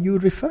you are you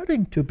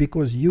referring to?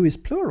 Because you is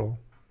plural.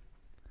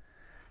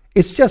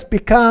 It's just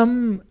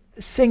become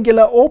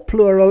singular or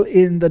plural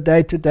in the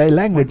day-to-day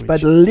language,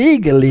 but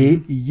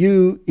legally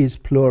you is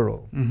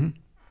plural. Mm-hmm.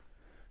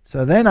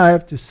 So then I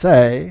have to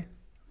say,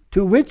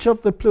 to which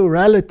of the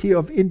plurality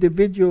of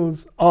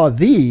individuals are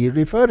thee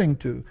referring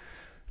to?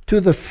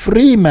 To the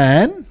free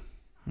man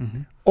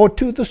or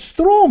to the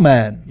straw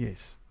man?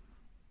 Yes.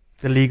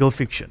 The legal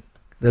fiction.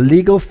 The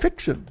legal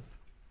fiction.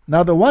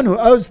 Now the one who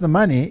owes the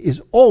money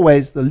is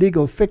always the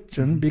legal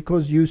fiction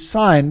because you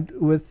signed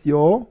with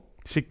your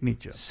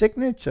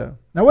signature.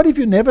 Now what if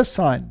you never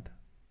signed?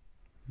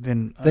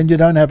 Then you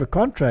don't have a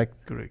contract.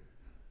 Correct.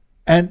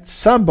 And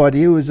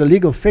somebody who is a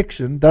legal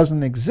fiction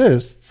doesn't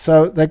exist,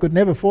 so they could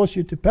never force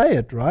you to pay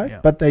it, right?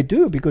 Yeah. But they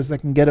do because they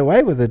can get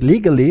away with it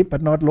legally,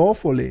 but not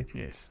lawfully.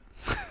 Yes.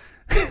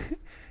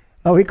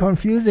 Are we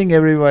confusing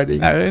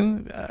everybody?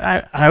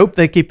 I hope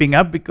they're keeping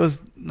up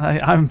because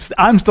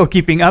I'm still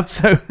keeping up.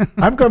 So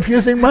I'm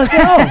confusing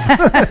myself.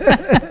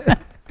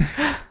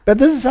 But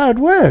this is how it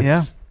works.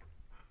 Yeah.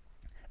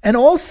 And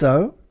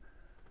also,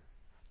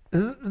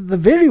 the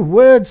very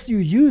words you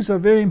use are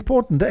very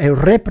important. A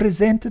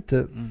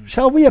representative.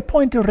 Shall we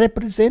appoint a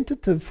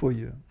representative for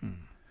you?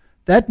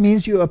 That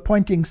means you're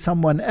appointing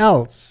someone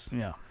else.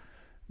 Yeah.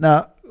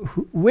 Now,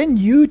 when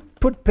you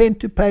put pen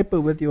to paper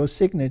with your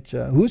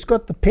signature, who's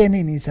got the pen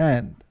in his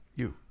hand?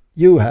 You.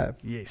 You have.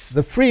 Yes.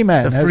 The free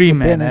man has the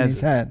pen in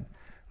his hand.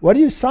 What are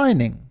you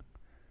signing?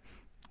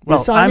 Well,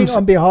 you're signing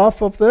on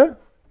behalf of the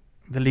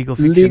legal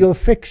fiction. Legal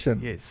fiction.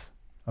 Yes.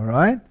 All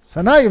right?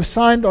 So now you've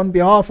signed on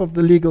behalf of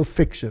the legal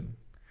fiction.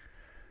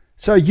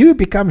 So you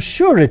become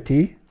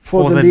surety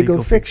for the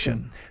legal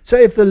fiction. So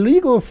if the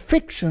legal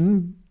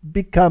fiction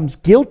becomes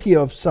guilty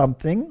of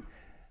something,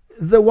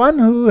 the one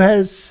who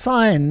has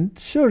signed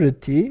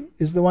surety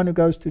is the one who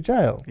goes to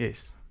jail.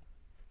 Yes.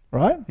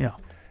 Right? Yeah.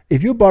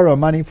 If you borrow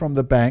money from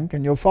the bank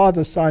and your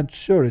father signed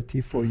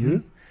surety for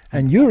you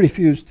and you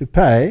refuse to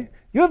pay,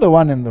 you're the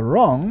one in the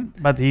wrong.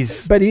 But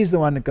he's the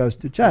one that goes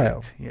to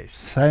jail. Correct. Yes.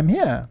 Same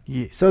here.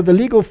 Yes. So the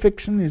legal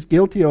fiction is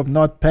guilty of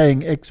not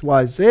paying X,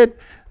 Y, Z.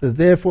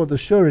 Therefore, the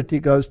surety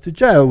goes to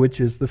jail, which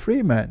is the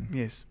free man.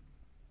 Yes.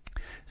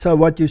 So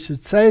what you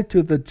should say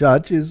to the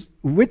judge is,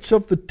 which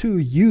of the two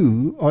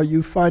you are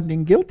you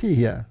finding guilty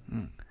here?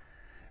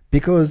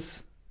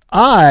 Because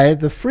I,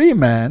 the free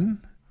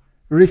man,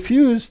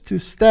 refuse to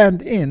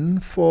stand in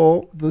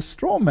for the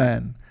straw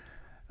man.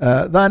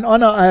 Thine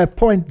honor, I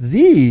appoint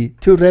thee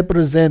to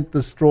represent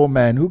the straw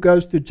man. Who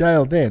goes to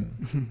jail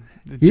then?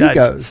 He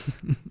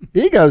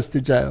goes to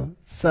jail.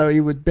 So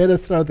he would better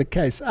throw the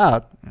case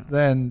out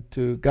than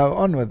to go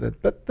on with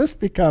it. But this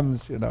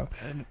becomes,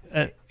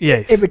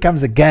 yes. It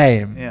becomes a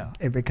game. Yeah.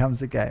 It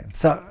becomes a game.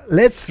 So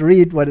let's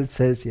read what it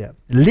says here.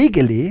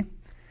 Legally,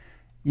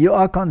 you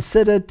are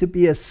considered to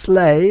be a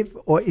slave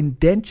or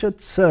indentured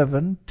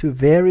servant to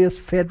various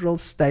federal,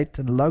 state,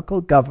 and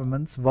local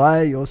governments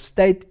via your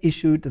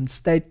state-issued and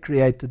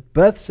state-created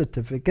birth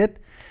certificate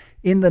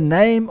in the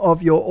name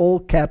of your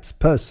all-caps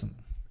person.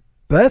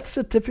 Birth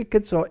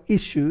certificates are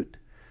issued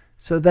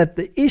so that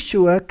the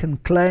issuer can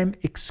claim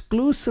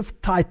exclusive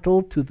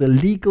title to the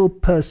legal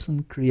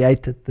person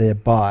created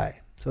thereby.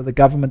 So the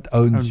government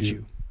owns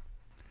you.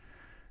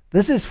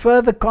 This is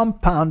further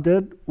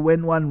compounded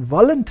when one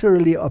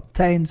voluntarily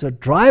obtains a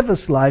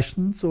driver's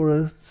license or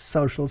a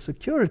social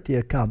security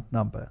account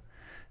number.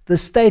 The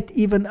state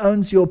even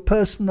owns your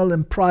personal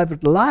and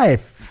private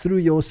life through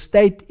your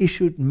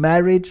state-issued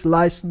marriage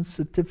license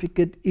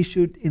certificate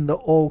issued in the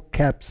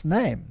all-caps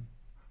name.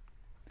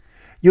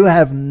 You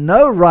have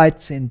no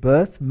rights in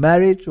birth,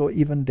 marriage, or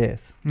even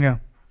death. Yeah.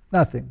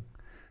 Nothing.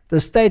 The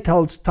state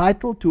holds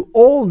title to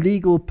all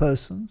legal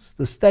persons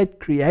the state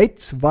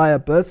creates via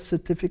birth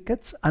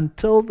certificates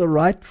until the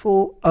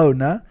rightful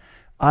owner,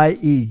 i.e.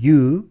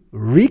 you,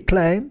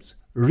 reclaims,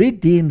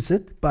 redeems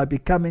it by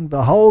becoming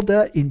the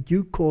holder in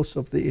due course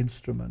of the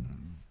instrument.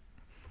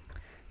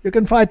 You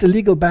can fight a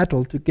legal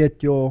battle to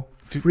get your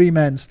free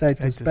man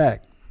status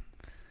back.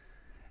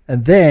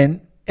 And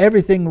then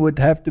everything would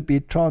have to be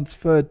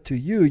transferred to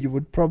you. You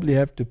would probably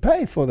have to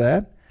pay for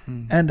that,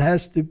 and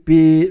has to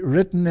be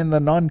written in the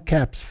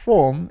non-caps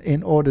form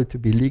in order to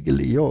be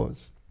legally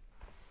yours.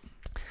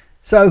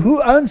 So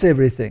who owns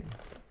everything?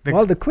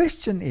 Well, the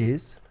question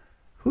is,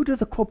 who do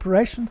the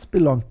corporations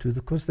belong to?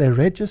 Because they're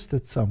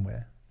registered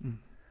somewhere.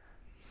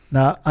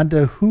 Now,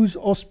 under whose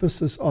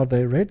auspices are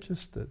they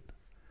registered?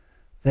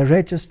 They're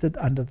registered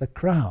under the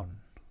crown.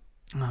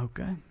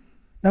 Okay.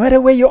 No matter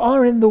where you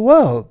are in the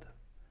world.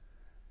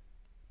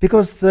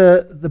 Because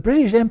the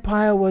British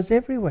Empire was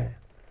everywhere.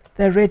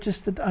 They're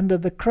registered under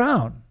the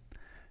crown.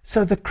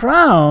 So the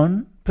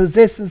crown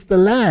possesses the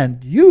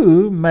land.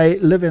 You may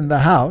live in the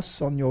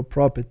house on your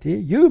property.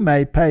 You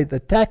may pay the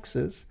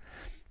taxes.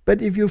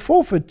 But if you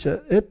forfeit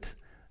it,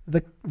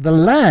 the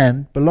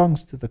land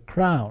belongs to the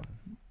crown.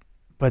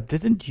 But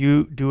didn't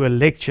you do a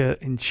lecture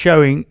in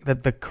showing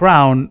that the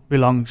crown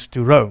belongs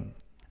to Rome?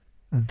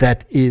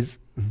 That is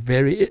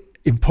very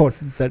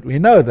important that we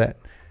know that.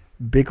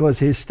 Because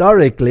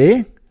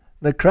historically,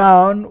 the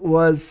crown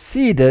was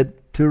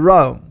ceded to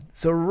Rome.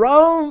 So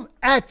Rome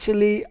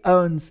actually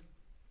owns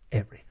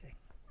everything.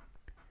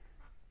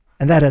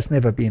 And that has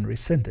never been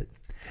rescinded.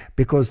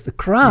 Because the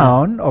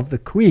crown of the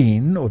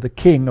Queen or the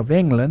King of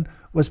England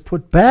was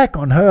put back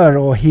on her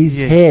or his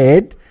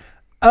head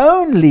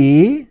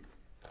only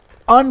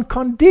on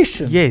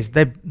condition. Yes,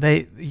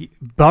 they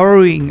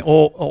borrowing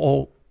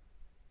or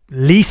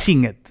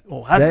leasing it.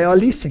 Or they are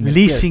leasing it.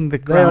 Leasing the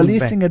crown. They are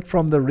leasing it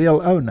from the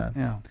real owner.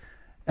 Yeah.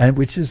 And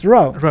which is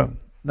Rome. Rome.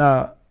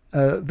 Now,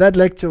 that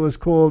lecture was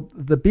called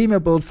The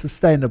Beamable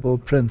Sustainable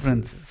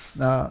Princes.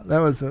 Now, that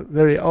was a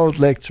very old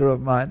lecture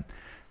of mine.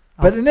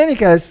 But in any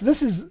case,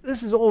 this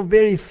is all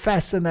very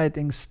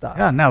fascinating stuff.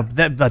 Yeah, now,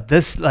 but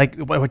this, like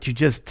what you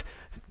just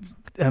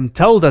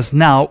told us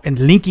now, and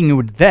linking it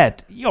with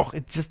that,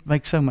 it just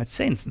makes so much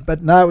sense.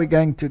 But now we're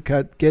going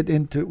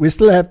to we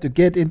still have to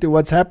get into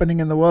what's happening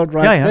in the world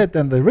right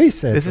then, and the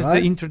reset. This is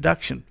the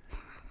introduction.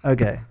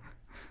 Okay.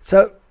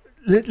 So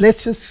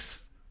let's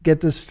just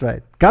get this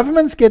straight.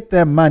 Governments get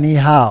their money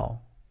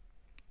how?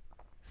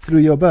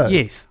 Through your birth.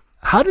 Yes.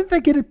 How did they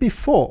get it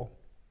before?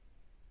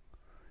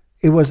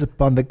 It was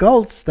upon the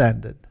gold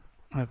standard.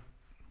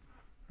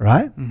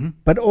 Right? Mm-hmm.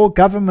 But all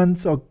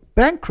governments are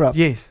bankrupt.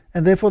 Yes.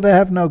 And therefore they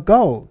have no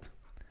gold.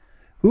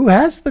 Who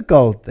has the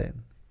gold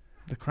then?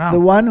 The crown. The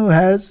one who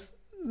has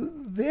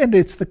and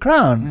it's the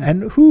crown. Yeah.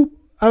 And who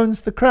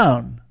owns the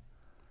crown?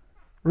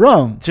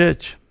 Rome.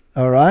 Church.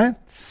 All right?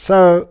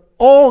 So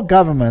all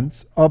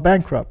governments are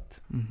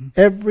bankrupt. Mm-hmm.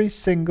 Every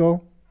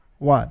single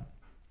one.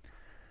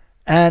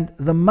 And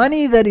the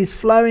money that is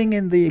flowing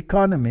in the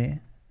economy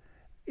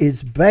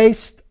is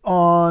based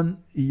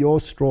on your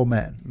straw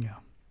man. Yeah.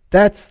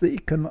 That's the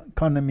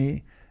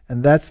economy,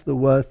 and that's the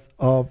worth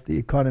of the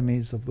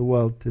economies of the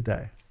world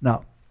today.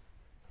 Now,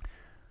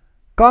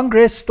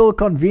 Congress, still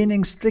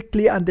convening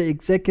strictly under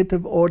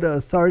executive order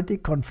authority,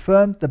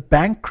 confirmed the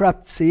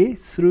bankruptcy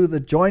through the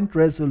joint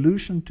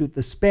resolution to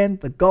suspend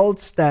the gold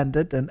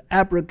standard and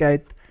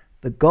abrogate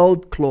the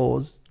gold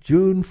clause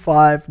June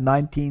 5,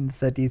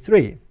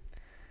 1933.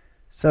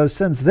 So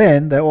since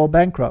then, they're all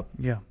bankrupt.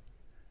 Yeah.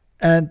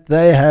 And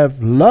they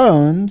have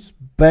loans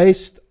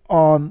based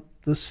on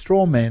the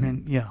straw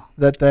men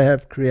that they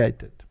have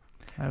created,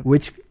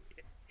 which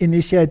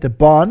initiate a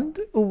bond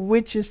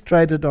which is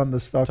traded on the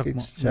stock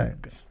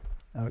exchange.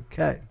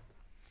 Okay.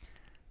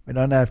 We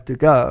don't have to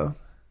go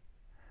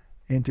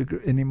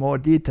into any more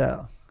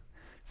detail.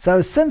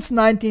 So since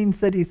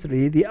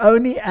 1933, the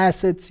only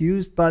assets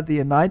used by the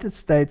United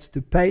States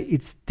to pay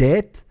its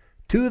debt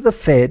to the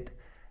Fed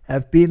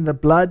have been the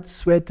blood,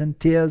 sweat, and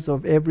tears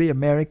of every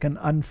American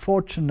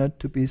unfortunate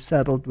to be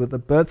saddled with a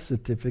birth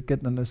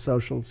certificate and a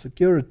social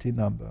security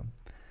number.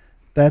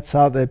 That's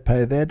how they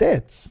pay their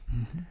debts.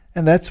 Mm-hmm.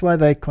 And that's why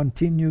they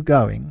continue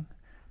going.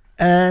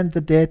 And the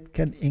debt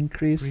can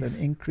increase and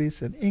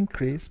increase and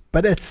increase.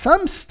 But at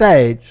some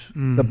stage,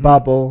 the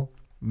bubble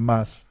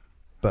must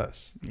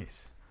burst.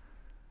 Yes.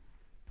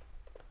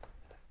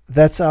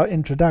 That's our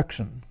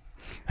introduction.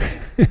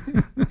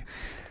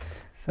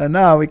 So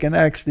now we can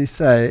actually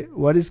say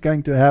what is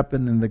going to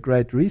happen in the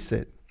Great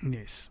Reset.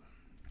 Yes.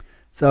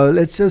 So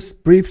let's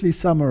just briefly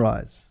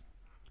summarize.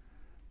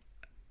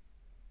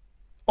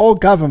 All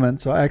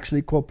governments are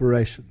actually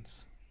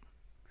corporations.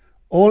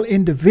 All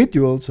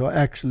individuals are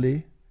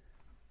actually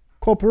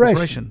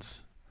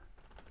corporations.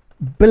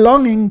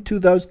 Belonging to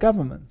those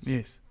governments.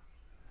 Yes.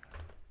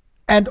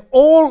 And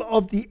all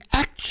of the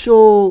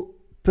actual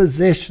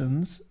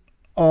possessions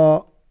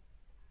are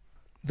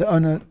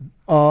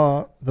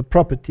the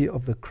property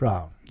of the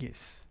crown.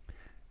 Yes.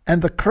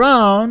 And the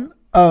crown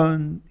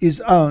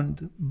is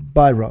owned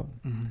by Rome.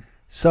 Mm-hmm.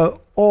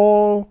 So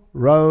all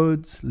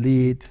roads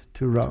lead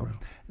to Rome.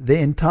 The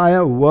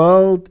entire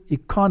world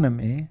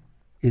economy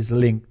is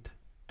linked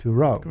to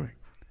Rome. Correct.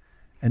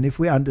 And if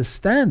we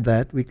understand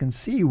that, we can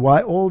see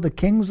why all the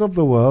kings of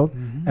the world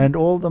and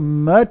all the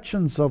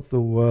merchants of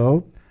the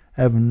world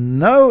have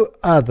no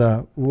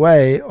other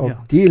way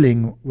of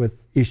dealing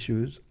with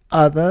issues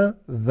other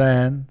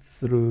than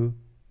through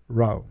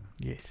Rome.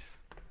 Yes.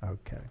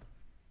 Okay.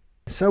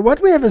 So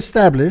what we have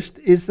established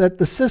is that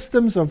the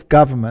systems of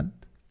government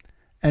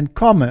and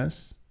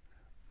commerce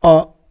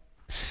are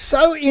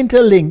so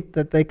interlinked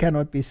that they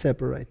cannot be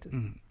separated.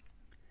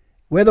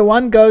 Where the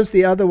one goes,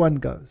 the other one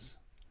goes.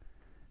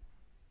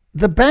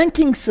 The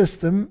banking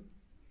system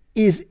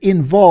is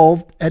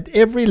involved at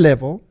every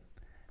level,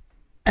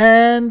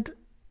 and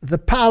the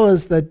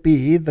powers that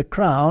be, the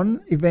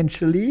crown,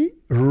 eventually,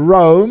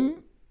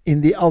 Rome,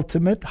 in the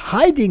ultimate,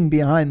 hiding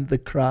behind the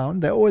crown,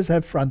 they always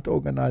have front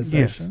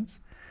organizations,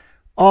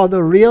 are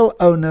the real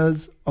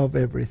owners of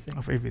everything.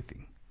 Of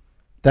everything.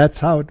 That's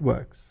how it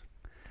works.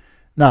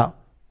 Now,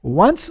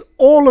 once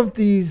all of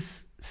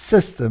these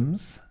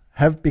systems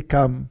have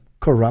become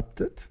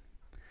corrupted,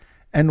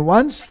 and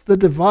once the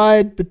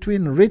divide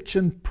between rich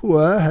and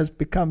poor has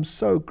become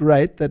so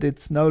great that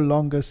it's no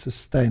longer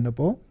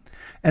sustainable,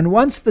 and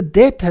once the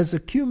debt has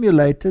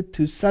accumulated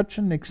to such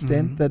an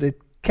extent that it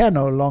can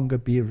no longer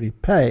be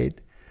repaid,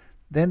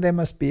 then there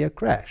must be a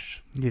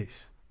crash.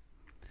 Yes.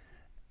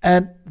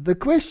 And the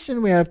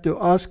question we have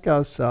to ask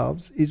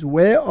ourselves is,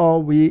 where are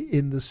we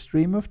in the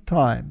stream of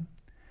time?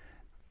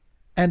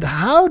 And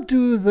how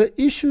do the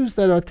issues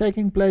that are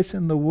taking place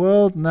in the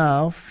world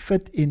now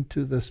fit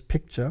into this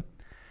picture?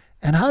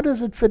 And how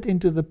does it fit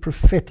into the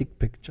prophetic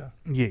picture?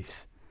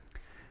 Yes.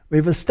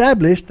 We've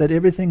established that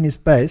everything is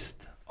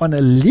based on a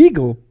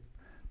legal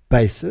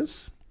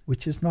basis,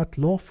 which is not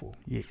lawful.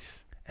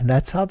 Yes. And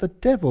that's how the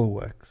devil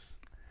works.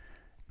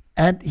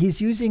 And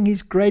he's using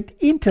his great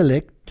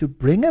intellect to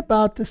bring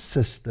about a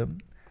system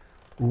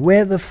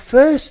where the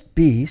first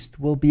beast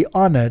will be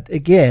honored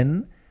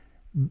again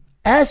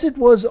as it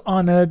was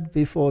honored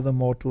before the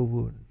mortal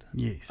wound.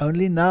 Yes.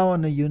 Only now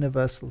on a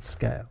universal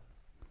scale.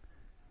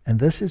 And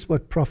this is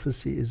what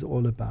prophecy is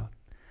all about.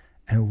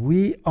 And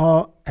we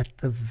are at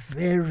the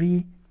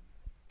very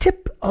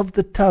tip of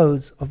the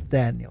toes of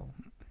Daniel.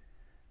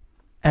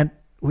 And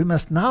we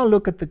must now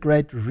look at the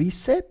Great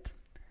Reset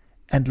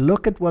and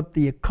look at what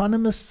the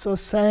economists are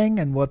saying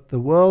and what the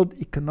World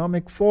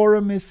Economic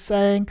Forum is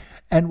saying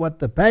and what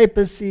the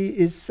papacy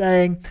is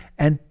saying.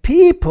 And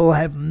people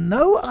have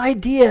no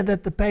idea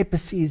that the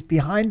papacy is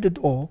behind it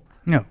all.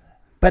 No.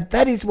 But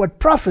that is what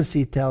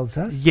prophecy tells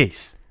us.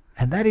 Yes.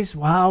 And that is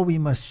how we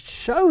must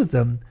show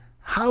them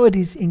how it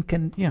is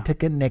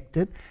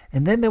interconnected.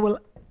 And then they will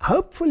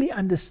hopefully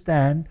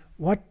understand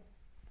what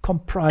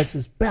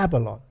comprises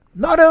Babylon.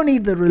 Not only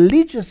the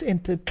religious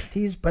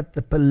entities, but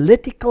the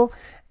political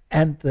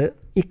and the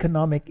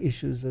economic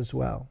issues as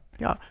well.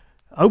 Yeah.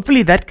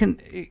 Hopefully that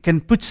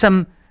can put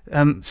some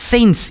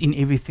sense in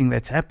everything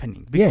that's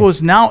happening.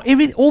 Because now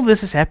all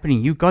this is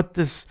happening. You got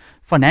this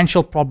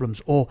financial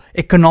problems or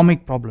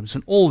economic problems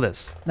and all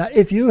this. Now,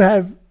 if you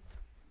have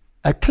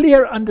a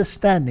clear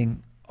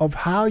understanding of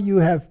how you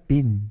have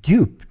been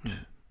duped,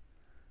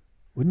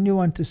 wouldn't you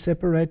want to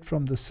separate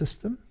from the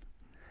system?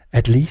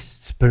 At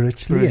least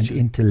spiritually and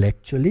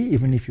intellectually,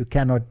 even if you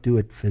cannot do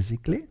it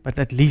physically. But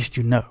at least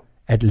you know.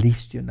 At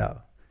least you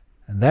know.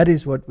 And that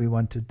is what we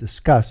want to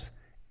discuss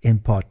in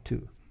part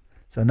 2.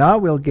 So now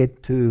we'll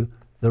get to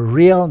the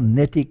real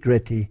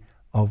nitty-gritty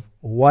of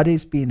what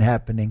has been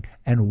happening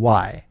and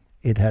why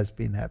it has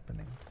been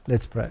happening.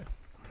 Let's pray.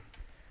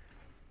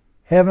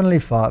 Heavenly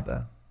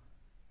Father,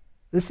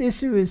 this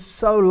issue is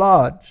so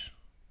large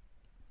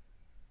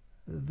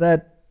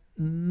that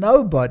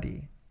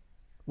nobody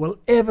will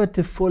ever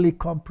to fully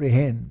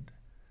comprehend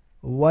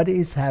what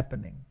is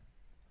happening.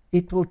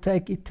 It will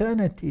take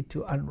eternity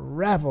to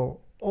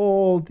unravel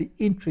all the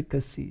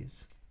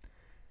intricacies.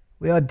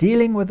 We are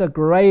dealing with a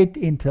great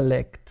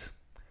intellect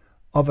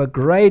of a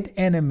great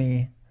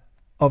enemy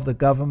of the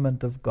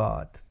government of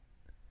God.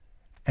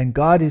 And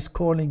God is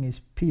calling his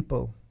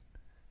people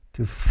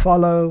to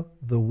follow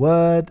the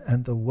word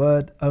and the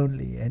word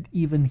only. And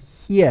even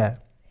here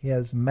he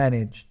has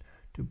managed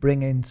to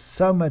bring in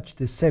so much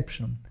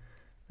deception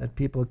that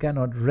people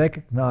cannot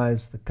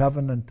recognize the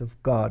covenant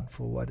of God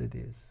for what it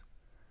is.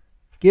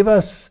 Give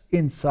us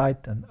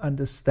insight and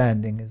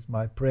understanding is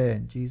my prayer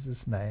in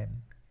Jesus'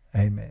 name.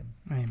 Amen.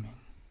 Amen.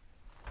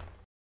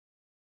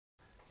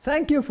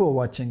 Thank you for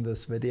watching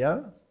this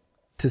video.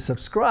 To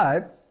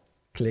subscribe,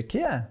 click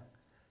here.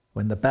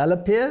 When the bell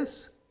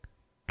appears,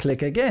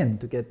 click again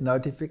to get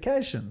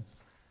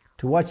notifications.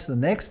 To watch the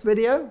next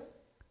video,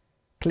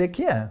 click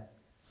here.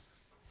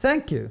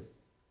 Thank you.